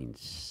 In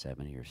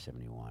 1970 or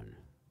 71.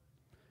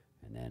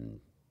 And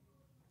then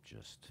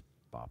just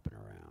bopping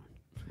around.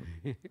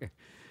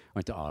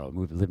 Went to Ottawa,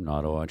 lived in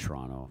Ottawa and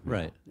Toronto.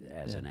 Right.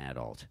 As an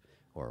adult,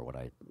 or what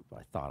I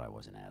thought I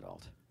was an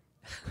adult.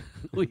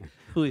 we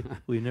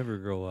never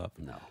grow up.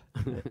 No.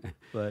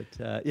 But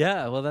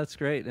yeah, well, that's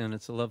great, and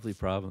it's a lovely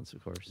province,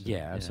 of course.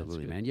 Yeah,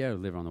 absolutely, man. Yeah, I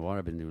live on the water.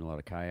 I've been doing a lot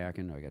of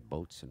kayaking. I got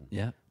boats and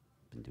been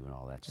doing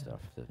all that stuff.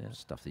 The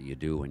stuff that you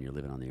do when you're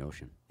living on the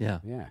ocean. Yeah.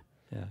 Yeah.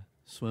 Yeah.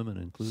 Swimming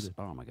included.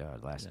 Oh my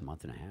God, last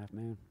month and a half,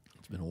 man.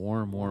 It's been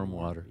warm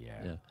water.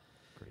 Yeah.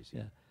 Crazy.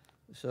 Yeah.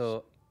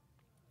 So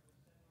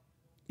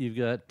you've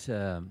got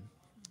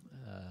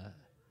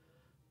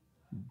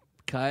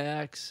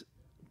kayaks,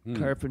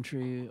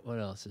 carpentry. What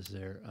else is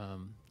there?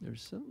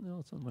 There's something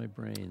else on my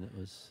brain that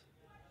was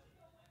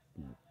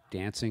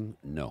Dancing?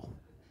 No.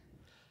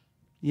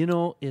 You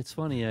know, it's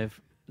funny.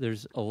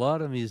 There's a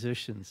lot of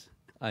musicians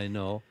I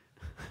know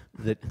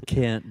that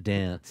can't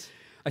dance.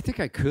 I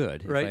think I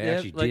could. Right? If I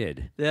actually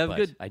did. They have but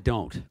good. I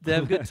don't. They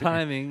have good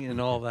timing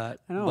and all that.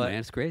 I know, but man.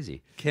 It's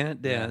crazy.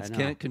 Can't dance. I know.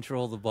 Can't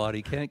control the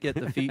body. Can't get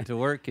the feet to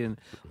work in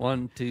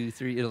 1, 2,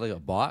 3. Like a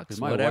box,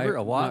 My whatever. wife,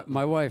 a walk.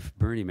 My wife,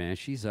 Bernie, man,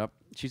 she's up.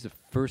 She's the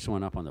first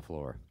one up on the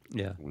floor.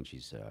 Yeah. When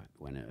she's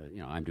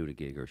I'm doing a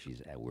gig or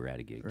we're at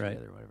a gig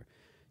together or whatever.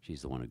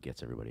 She's the one who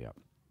gets everybody up.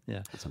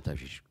 Yeah. And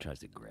sometimes she tries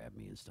to grab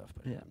me and stuff,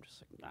 but I'm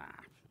just like, nah.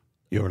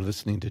 You're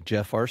listening to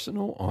Geoff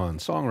Arsenault on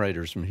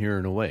Songwriters from Here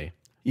and Away.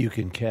 You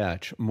can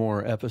catch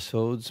more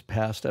episodes,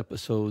 past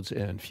episodes,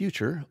 and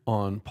future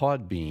on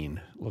Podbean.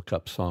 Look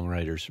up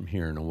Songwriters from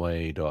Here and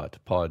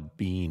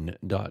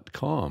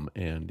Away.podbean.com,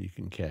 and you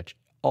can catch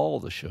all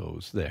the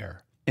shows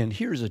there. And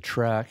here's a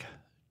track,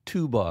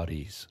 Two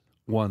Bodies,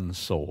 One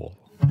Soul.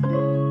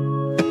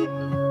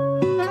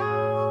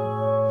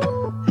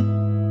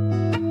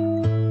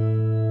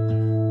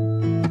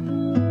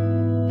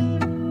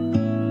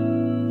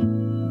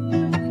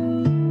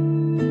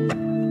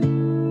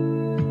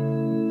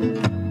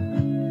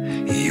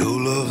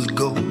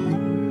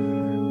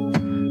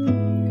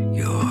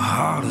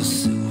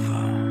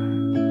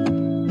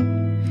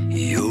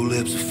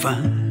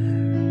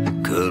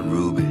 fine cut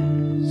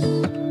rubies.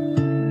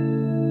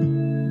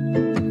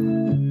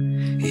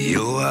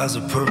 Your eyes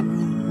are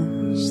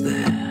pearls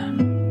that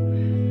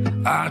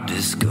I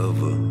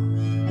discover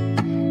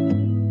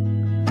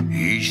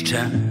each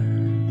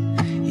time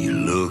you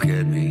look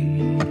at me.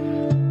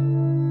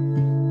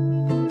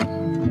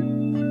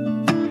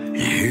 And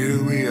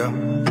here we are,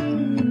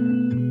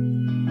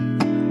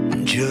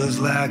 just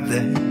like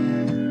that.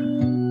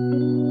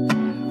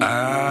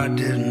 I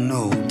didn't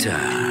know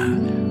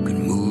time could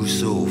move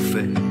so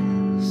fast.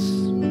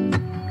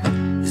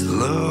 Is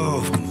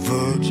love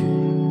converging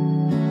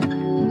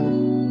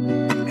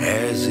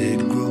as it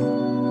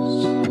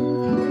grows?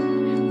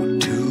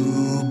 With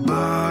two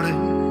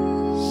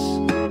bodies,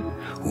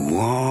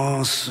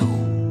 one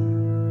soul.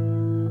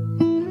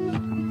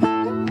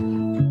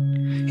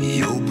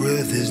 Your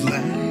breath is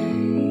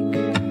like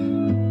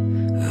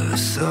a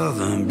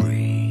southern breeze.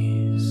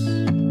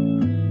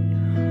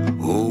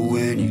 Oh,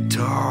 when you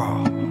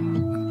talk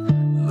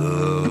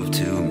love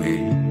to me,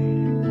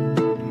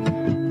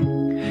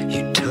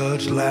 you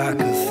touch like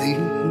a thief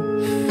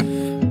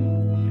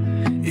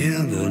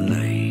in the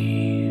night.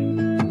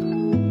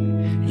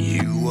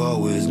 You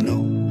always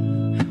know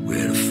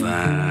where to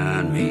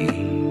find me.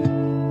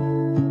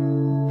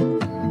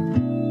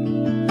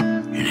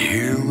 And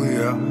here we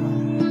are,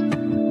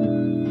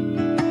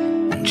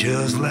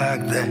 just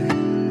like that.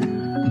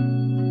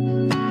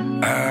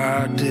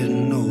 I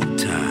didn't know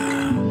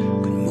time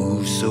could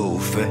move so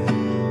fast.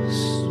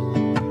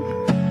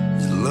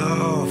 Is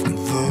love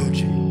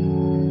converging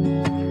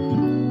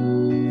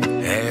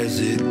as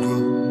it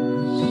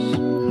grows?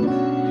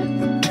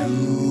 With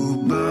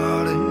two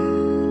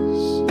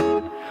bodies,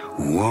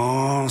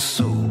 one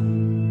soul.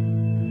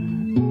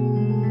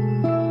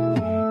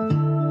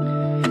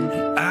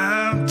 And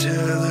I'm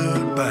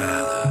tethered by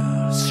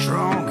the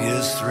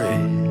strongest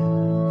thread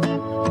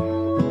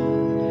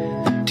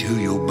to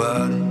your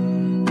body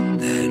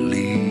that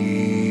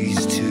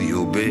leads to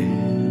your bed.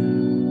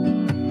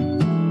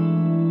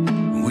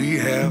 We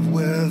have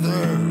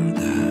weathered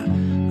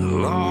the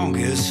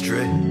longest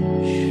stretch.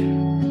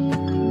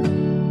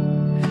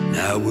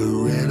 Now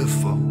we're ready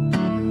for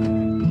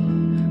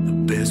the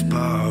best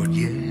part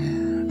yet.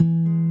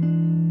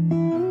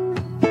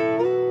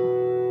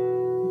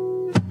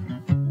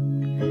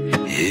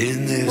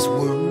 In this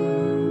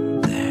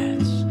world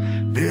that's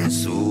been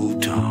so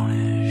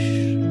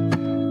tarnished,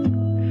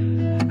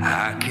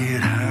 I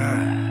can't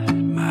hide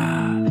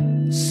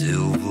my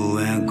silver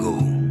and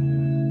gold.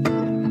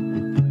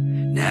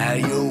 Now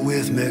you're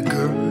with me,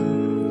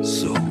 girl,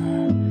 so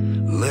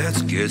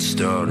let's get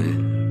started.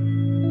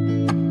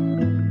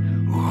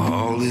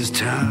 All this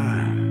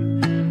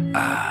time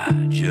I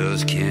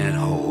just can't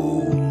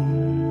hold.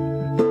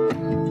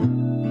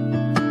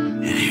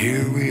 And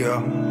here we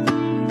are,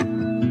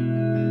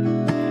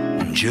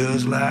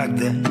 just like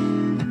that.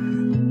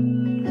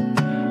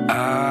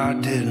 I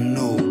didn't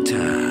know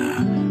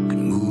time could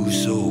move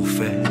so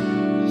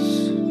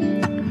fast.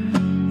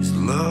 Is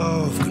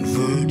love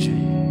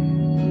converging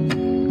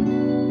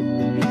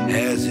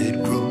as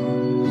it grows?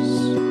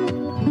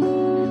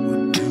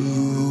 With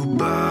two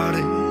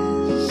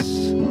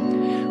bodies,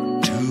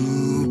 with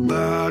two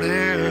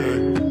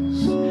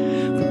bodies,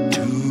 with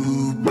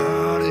two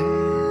bodies,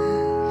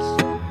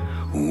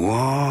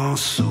 one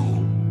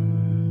soul.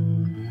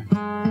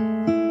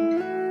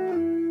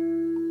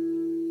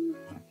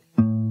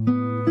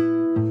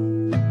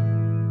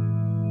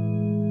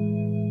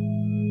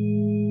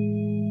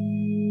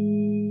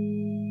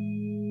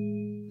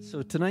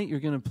 So tonight you're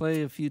going to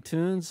play a few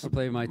tunes. I'll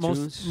play my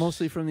tunes.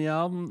 Mostly from the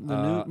album,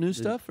 the new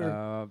stuff,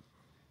 or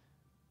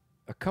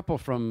a couple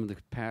from the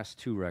past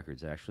two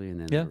records, actually,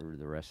 and then Yeah.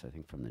 the rest, I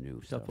think, from the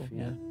new Couple, stuff.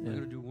 yeah. I'm going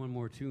to do one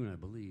more tune, I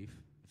believe,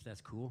 if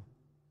that's cool.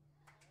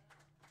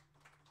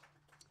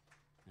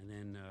 And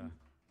then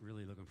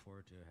really looking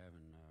forward to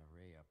having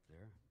Ray up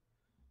there.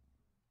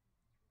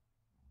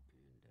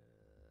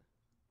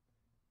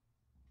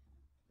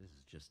 And this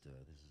is just a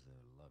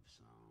love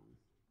song.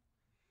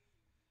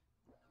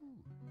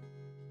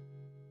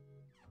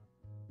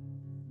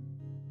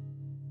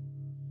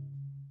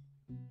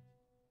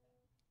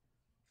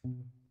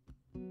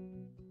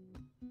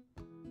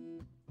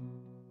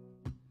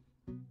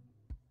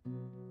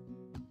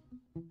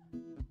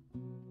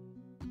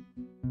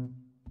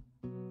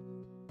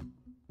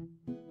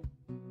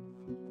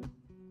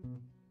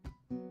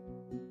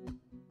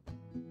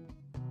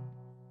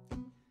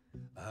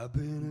 I've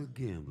been a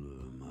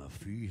gambler, my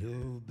feet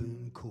have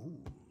been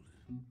cold.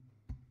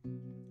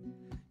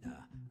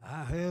 Now,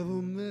 I have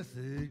a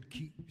method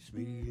keeps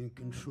me in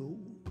control.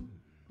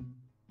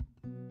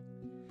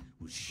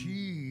 Well,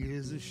 she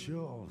is a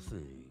sure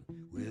thing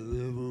with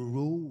every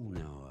roll.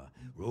 Now I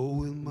roll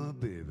with my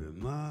baby,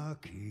 my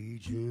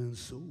Cajun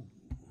soul.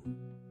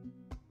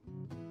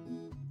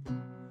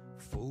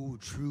 For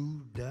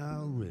true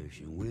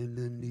direction when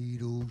the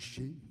needle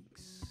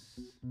shakes.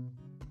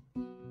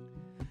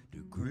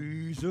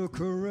 Degrees of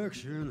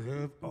correction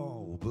have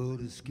all but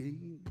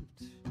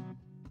escaped.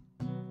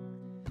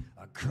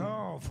 I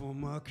call for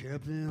my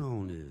captain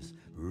on this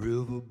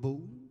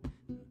riverboat.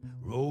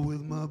 roll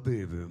with my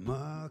baby,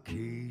 my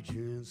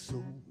Cajun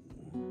soul.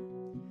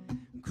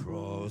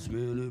 Crossed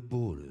many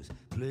borders,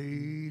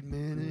 played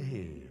many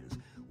hands.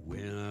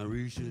 When I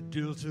reach the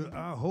Delta,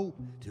 I hope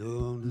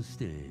to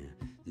understand.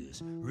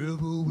 This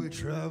river we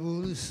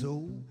travel is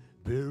so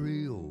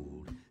very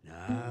old.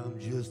 Now I'm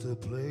just a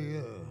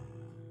player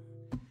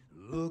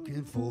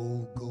looking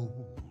for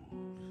gold.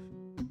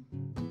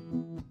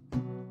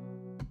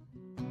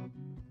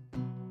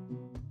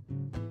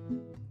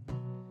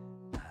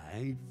 I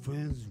ain't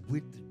friends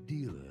with the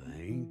dealer,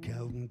 I ain't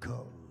counting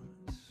cards.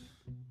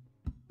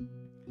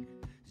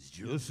 It's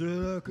just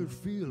that I could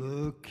feel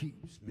her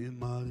keeps me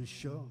mighty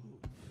sharp.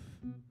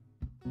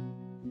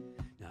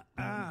 Now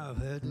I've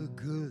had the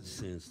good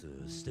sense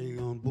to stay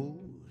on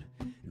board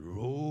and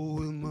roll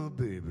with my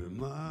baby,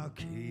 my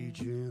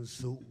Cajun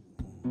soul.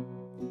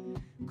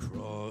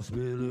 Crossed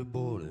many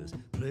borders,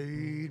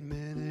 played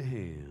many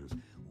hands.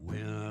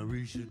 When I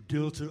reach the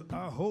Delta,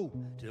 I hope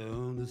to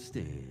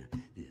understand.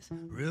 This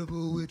river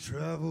we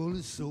travel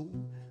is so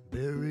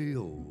very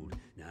old.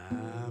 Now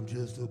I'm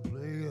just a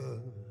player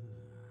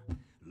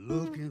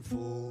looking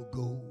for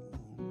gold.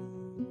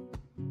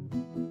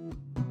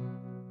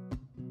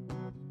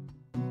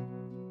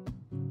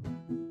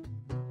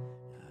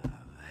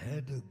 I've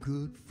had the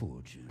good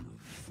fortune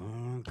of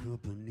fine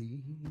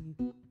company,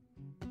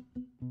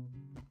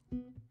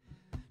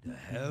 to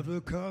have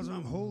the cards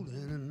I'm holding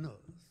and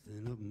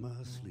nothing up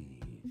my sleeve.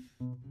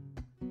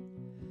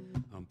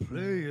 I'm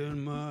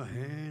playing my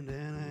hand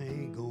and I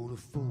ain't gonna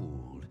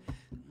fold.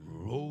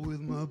 Roll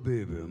with my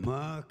baby,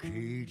 my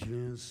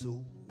Cajun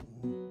soul.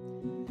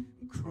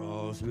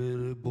 Crossed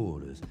many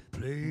borders,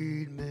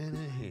 played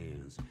many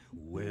hands.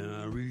 When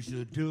I reach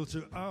the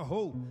Delta, I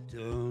hope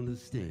to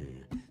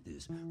understand.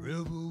 This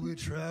river we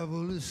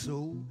travel is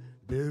so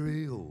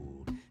very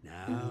old.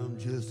 Now I'm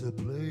just a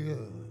player.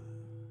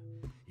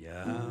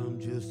 Yeah, I'm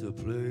just a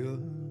player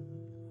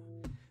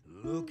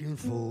looking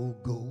for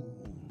gold.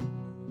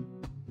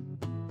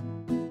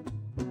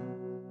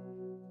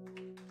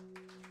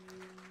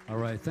 All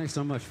right, thanks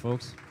so much,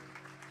 folks.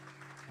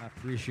 I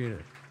appreciate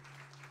it.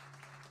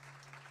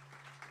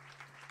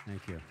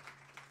 Thank you.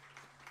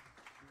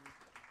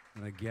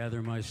 I'm going to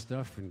gather my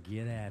stuff and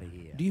get out of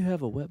here. Do you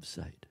have a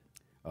website?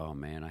 Oh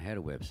man, I had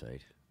a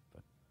website,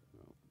 but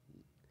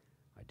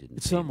I didn't.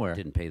 It's somewhere.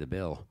 Didn't pay the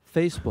bill.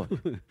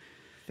 Facebook.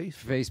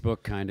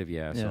 Facebook, kind of,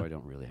 yeah. Yeah. So I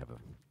don't really have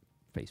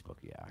a Facebook.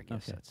 Yeah, I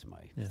guess Okay. that's my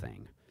Yeah.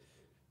 thing.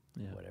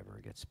 Yeah. Whatever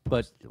gets But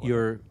posted. whatever.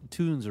 your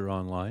tunes are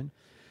online.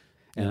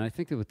 And Yeah. I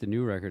think that with the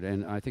new record,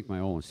 and I think my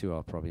own ones too,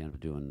 I'll probably end up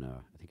doing.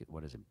 I think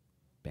what is it,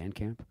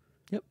 Bandcamp?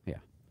 Yep. Yeah.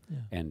 Yeah.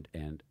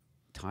 And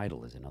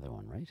Tidal is another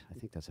one, right? I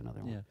think that's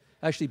another one. Yeah.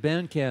 Actually,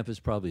 Bandcamp is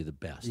probably the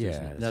best. Yeah,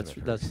 isn't it? that's That's what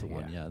I've that's heard. the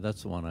one. Yeah. Yeah,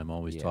 that's the one I'm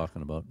always Yeah.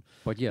 talking about.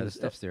 But yeah, the Is-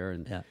 stuff's there,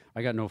 and Yeah.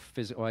 I got no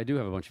physical. Well, I do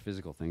have a bunch of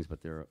physical things, but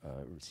they're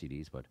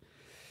CDs, but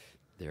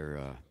they're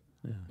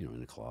Yeah. in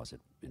the closet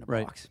in a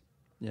Right. box.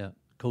 Yeah.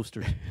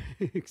 Coasters.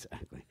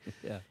 Exactly.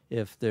 Yeah.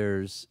 If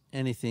there's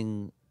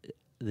anything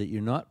that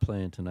you're not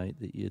playing tonight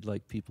that you'd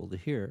like people to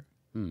hear,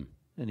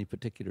 any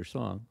particular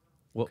song,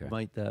 what Okay.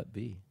 might that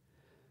be?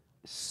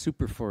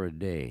 Super for a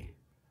Day,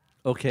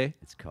 Okay.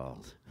 it's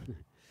called.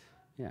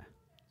 Yeah.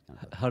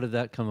 How did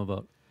that come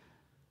about?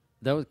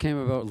 Came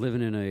about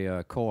living in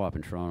a co-op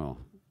in Toronto,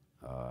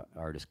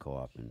 artist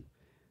co-op, and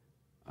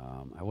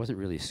I wasn't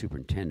really a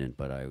superintendent,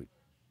 but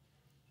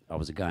I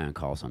was a guy on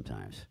call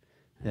sometimes.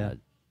 And Yeah.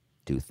 I'd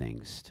do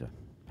things to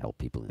help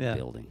people in Yeah. the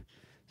building.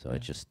 So I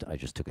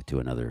just took it to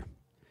another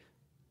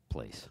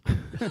place.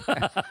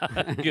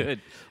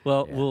 Good.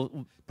 Well, Yeah.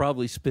 we'll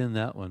probably spin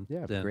that one.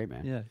 Yeah, then. great,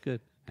 man. Yeah,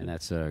 good. And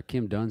that's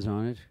Kim Dunn's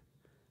on it,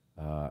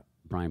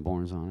 Brian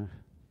Bourne's on it,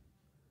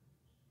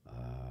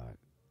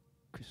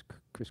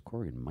 Chris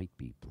Corrigan might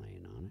be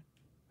playing on it.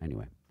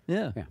 Anyway,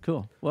 Yeah, Yeah.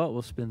 cool. Well,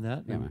 we'll spin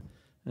that. yeah,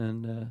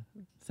 and, man. And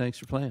thanks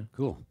for playing.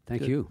 Cool.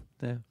 Thank Good. you.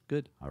 Yeah,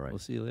 good. All right. We'll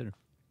see you later.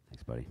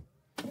 Thanks, buddy.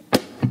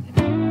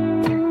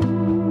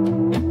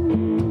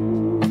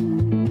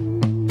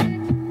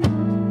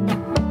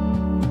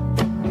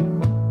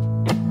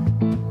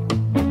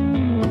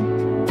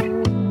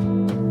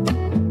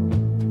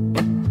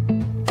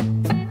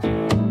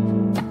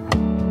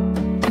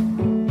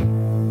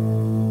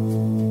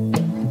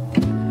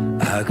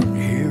 I can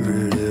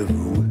hear it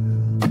everywhere.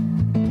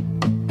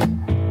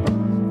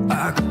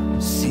 I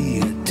can see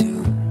it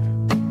too.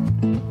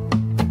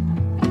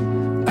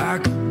 I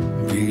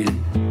can read it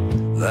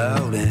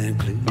loud and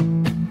clear.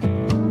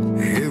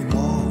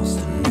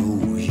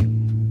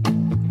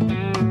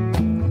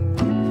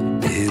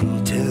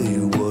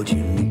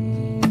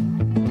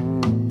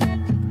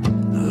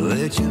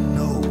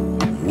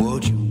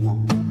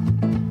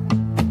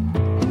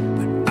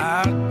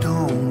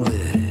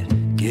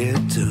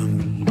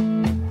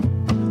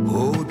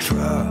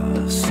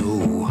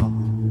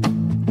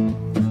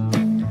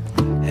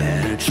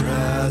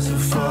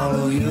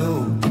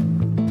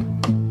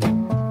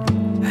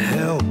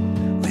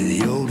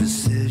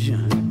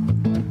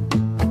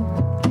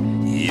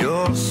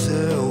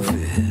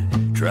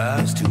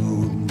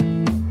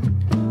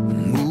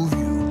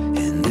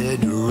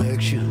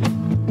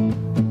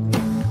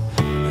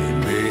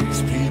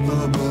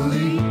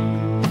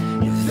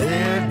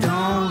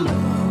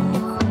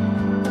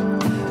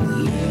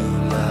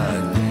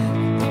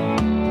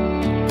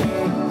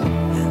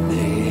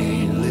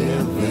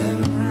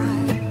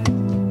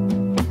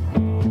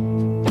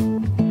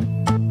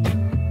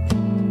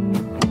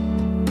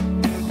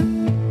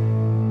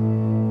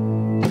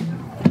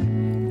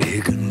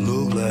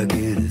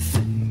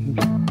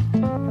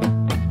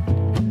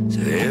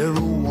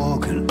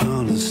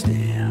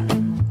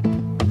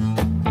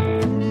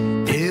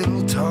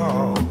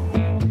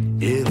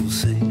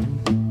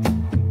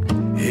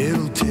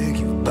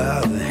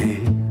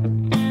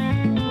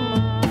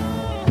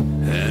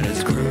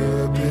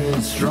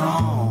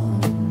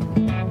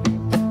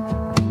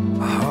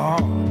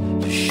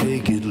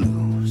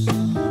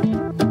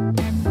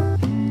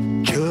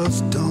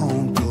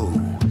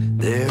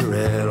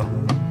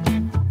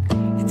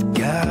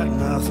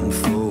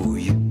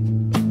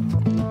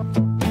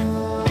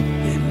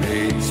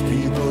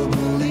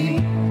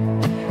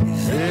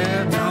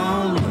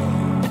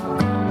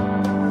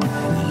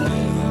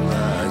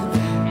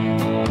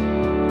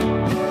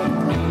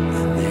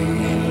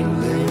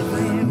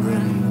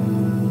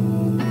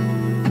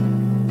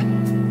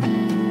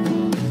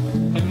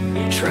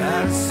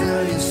 try to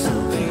sell you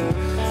something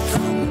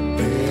from the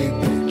big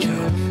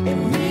picture. It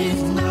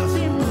means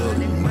nothing, but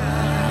it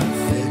might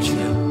fit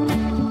you.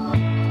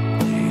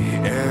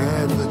 They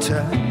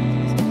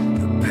advertise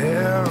the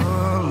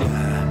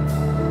paralyzed,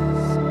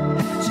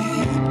 so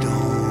you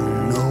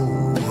don't know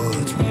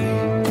what's real.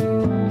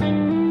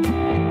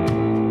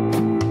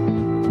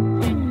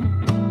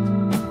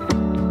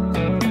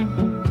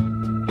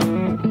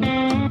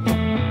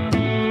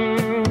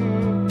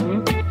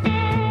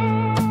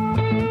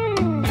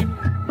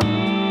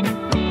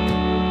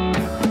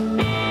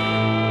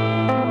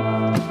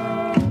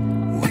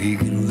 We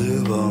can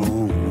live our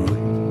own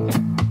way,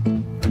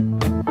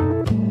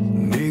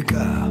 make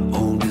our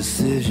own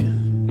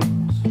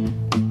decisions,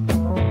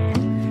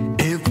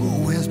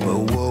 influence by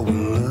what we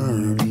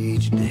learn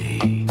each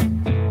day,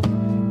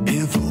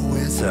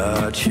 influence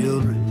our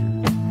children.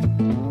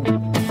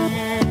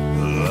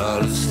 A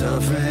lot of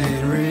stuff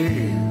ain't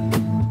real,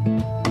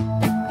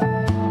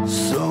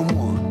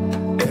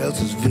 someone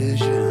else's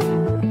vision.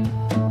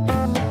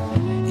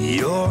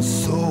 Your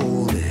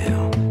soul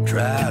they'll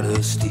try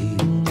to steal,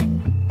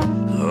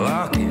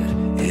 lock it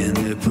in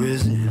their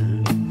prison.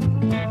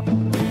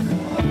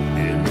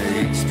 It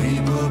makes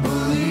people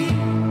believe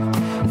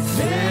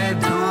they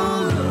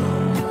don't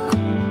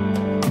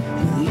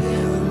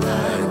live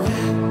like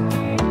that,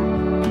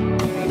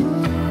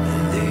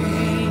 and they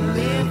ain't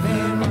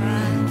living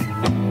right.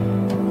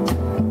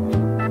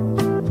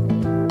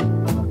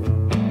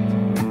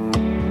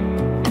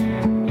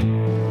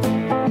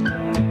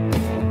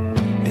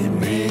 It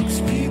makes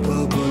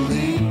people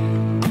believe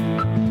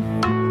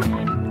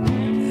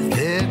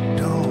they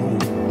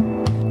don't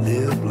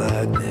live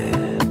like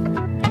that,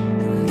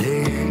 and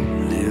they ain't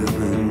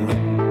living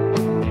right.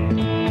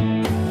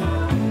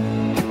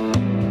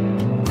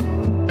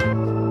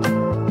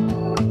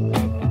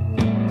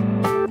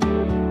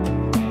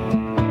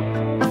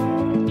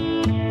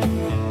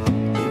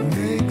 It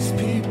makes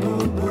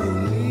people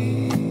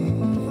believe.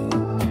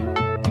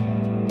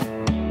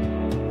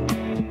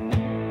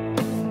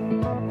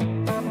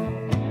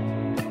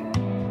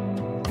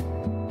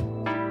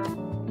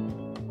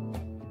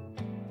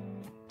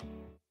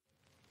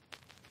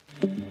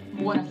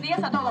 Buenos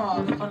días a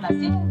todos. Son las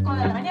 5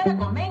 de la mañana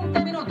con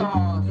 20 minutos.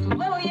 Un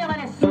nuevo día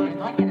amanece.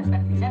 No hay que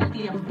desperdiciar el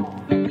tiempo.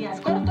 El día es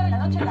corto y la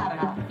noche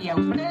larga. Y a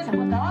ustedes en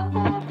Punta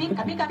Banco,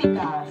 pica, pica,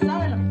 pica.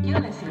 ¿Saben lo que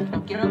quiero decir?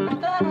 No quiero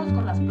encontrarnos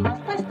con las plumas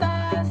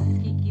puestas.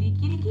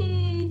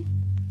 Kikirikiriki.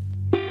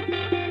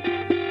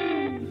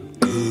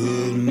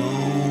 Good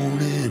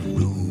morning,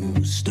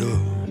 rooster.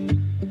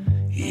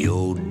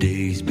 Your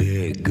day's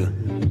begun.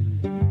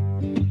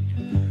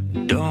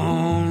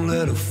 Don't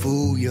let it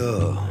fool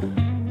you.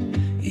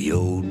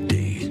 Your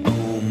day's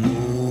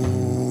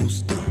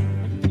almost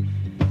done.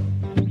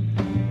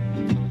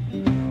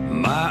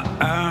 My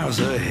eyes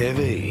are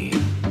heavy.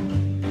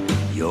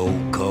 Your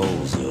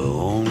call's the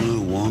only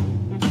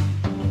one.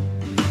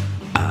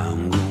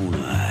 I'm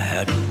gonna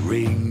have to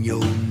wring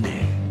your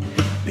neck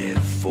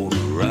before the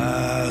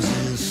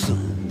rising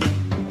sun.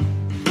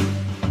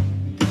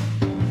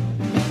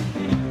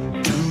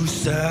 Two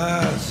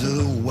sides of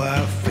the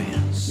white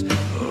fence,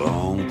 a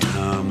long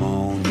time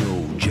on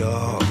your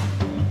job.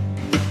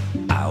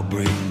 I'll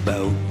bring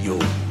about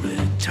your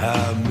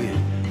retirement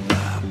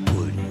by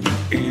putting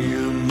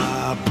you in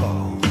my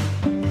paw.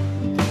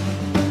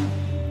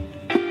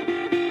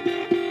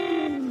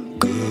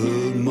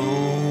 Good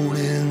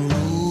morning,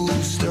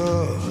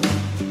 rooster.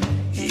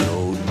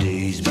 Your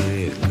day's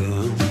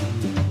begun.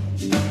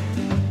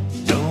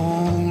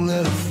 Don't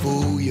let it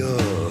fool you.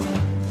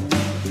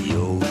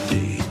 Your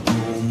day's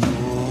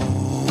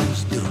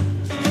almost done.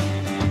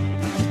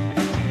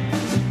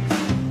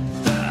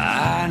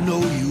 I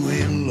know you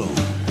ain't alone.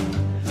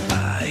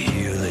 I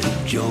hear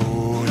them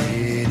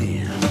joining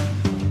in.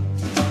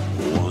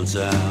 Once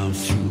I'm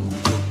through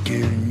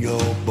cooking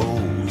your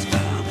bones,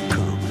 I'm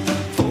coming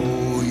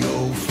for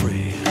your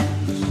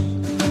friends.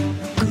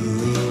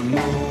 Good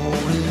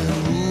morning,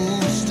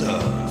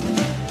 rooster.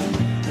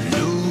 The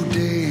new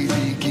day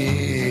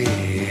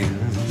begins.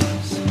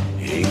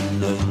 Ain't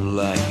nothing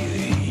like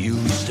it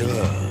used to.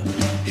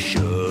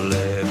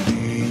 Surely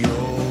be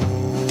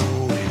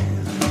your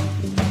end.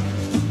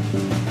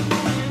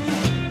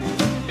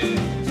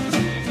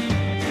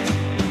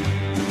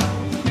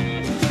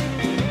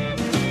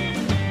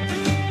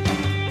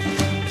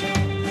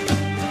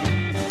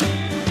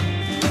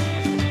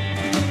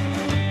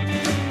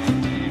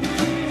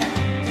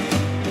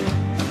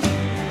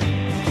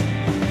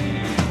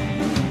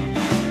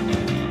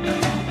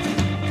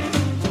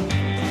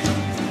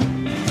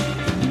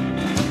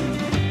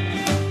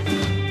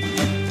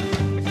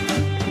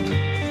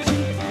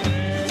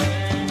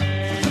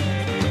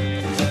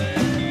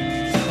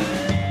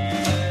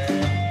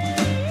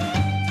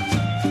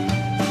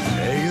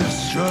 Hey, you're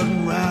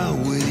strutting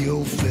around with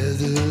your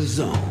feathers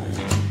on.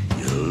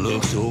 You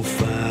look so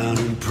fine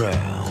and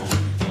proud.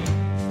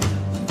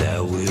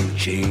 That will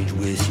change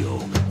with your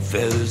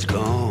feathers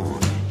gone.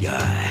 You're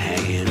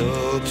hanging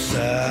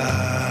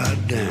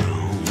upside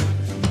down.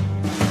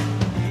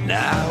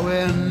 Now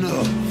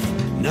enough,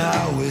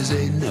 now is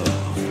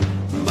enough.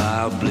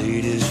 My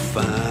blade is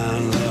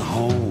finally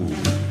home.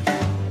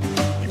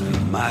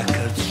 My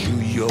cuts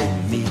through your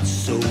meat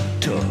so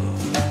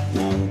tough,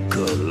 won't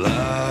cut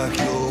like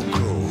your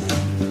crow.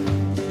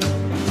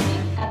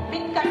 Pica,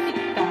 pica,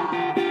 pica.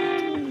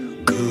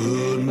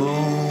 Good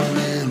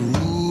morning,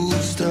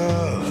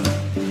 rooster.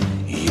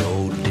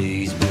 Your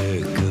day's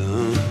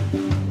begun.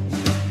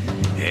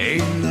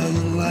 Ain't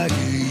nothing like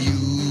it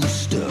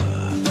used to.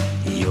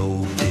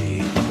 Your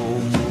day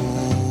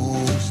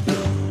almost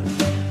done.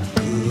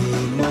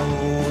 Good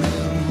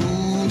morning,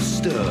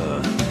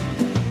 rooster.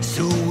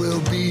 So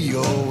will be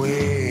your way.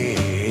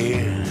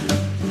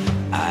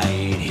 I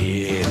ain't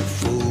here to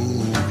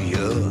fool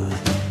you.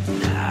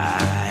 I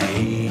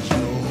ain't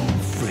your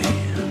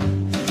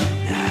friend.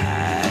 I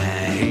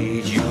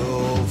ain't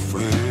your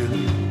friend.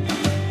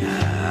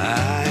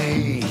 I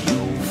ain't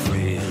your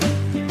friend.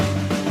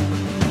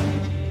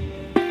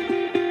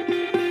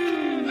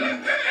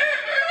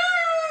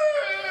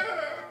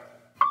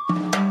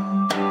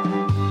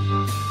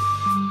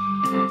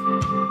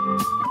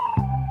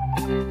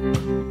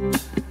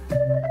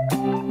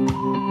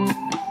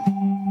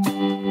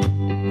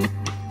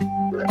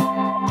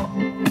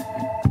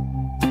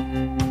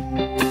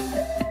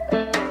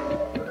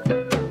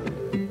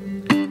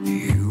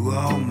 You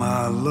are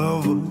my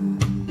lover.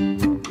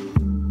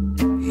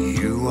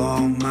 You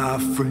are my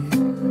friend.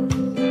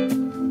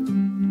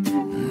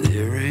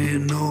 There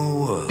ain't no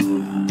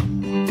other.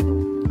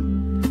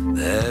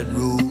 That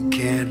rule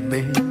can't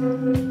bend.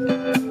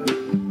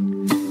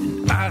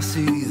 And I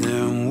see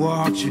them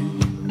watching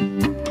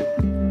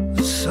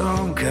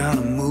some kind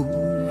of move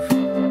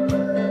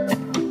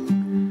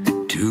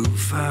to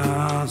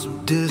find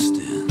some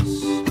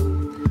distance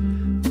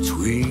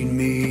between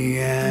me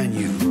and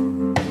you.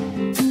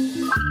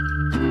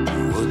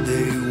 What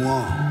they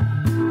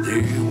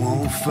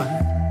won't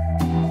find.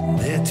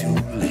 They're too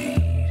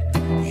late.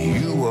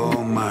 You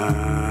are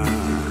mine.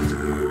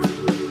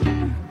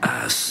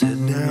 I sit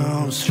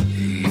down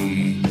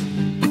straight.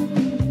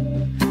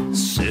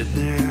 Sit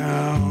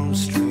down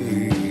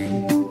straight.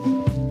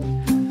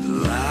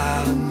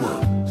 Line 'em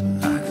up so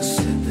I can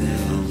sit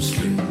down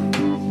straight.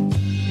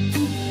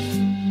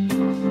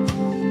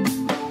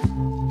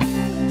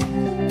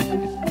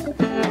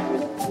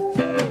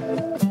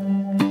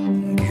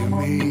 Give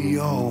me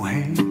your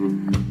hand.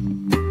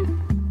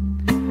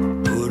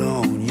 Put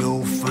on your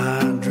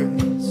fine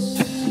dress.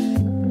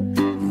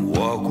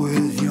 Walk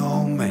with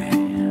your man.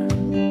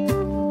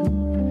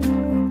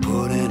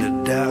 Put in a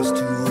douse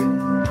to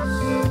rest.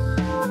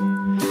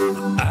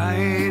 I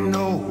ain't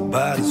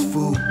nobody's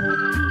fool,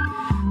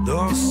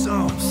 though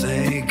some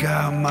think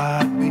I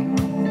might be.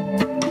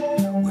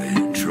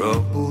 When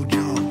trouble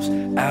jumps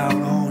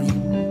out on you,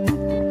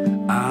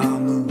 I'm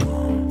the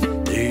one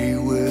they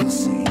will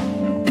see.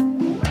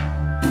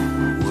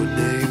 What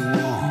they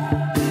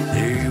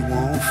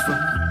won't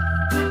find.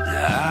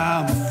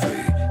 I'm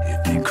afraid if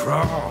they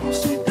cross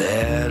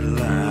that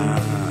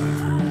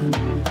line.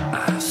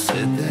 I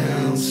sit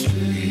down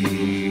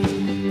straight.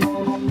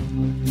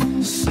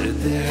 Sit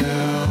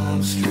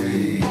down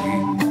straight.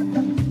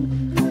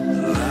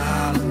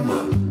 Line 'em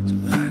up so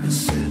I can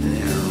sit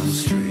down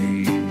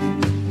straight.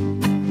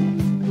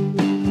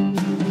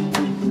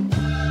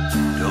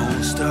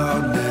 Don't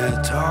start me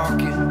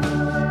talking,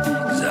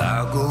 'cause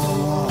I'll go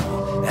on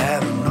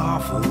at an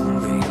awful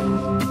rate.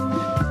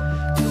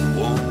 There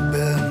won't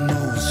be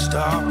no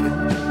stopping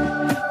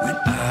when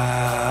I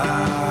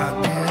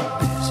get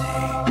busy.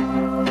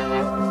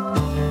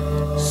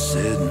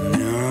 Sitting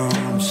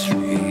down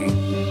straight.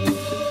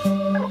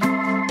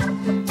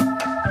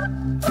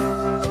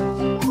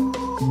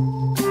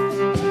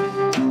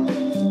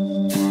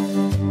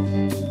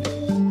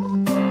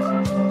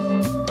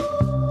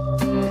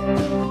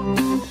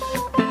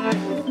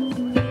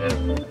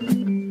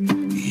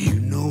 You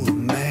know the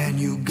man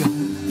you got,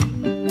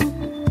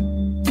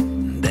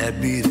 that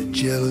be the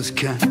jealous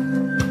kind.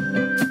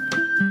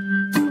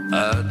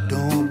 I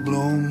don't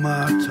blow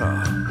my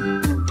top.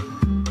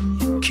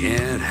 You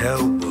can't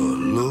help but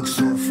look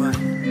so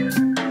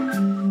fine.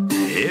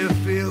 It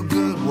feel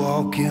good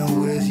walking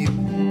with you.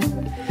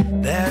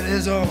 That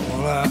is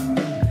all I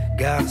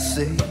gotta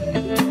say.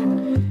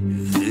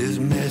 If this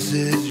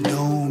message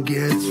don't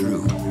get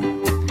through,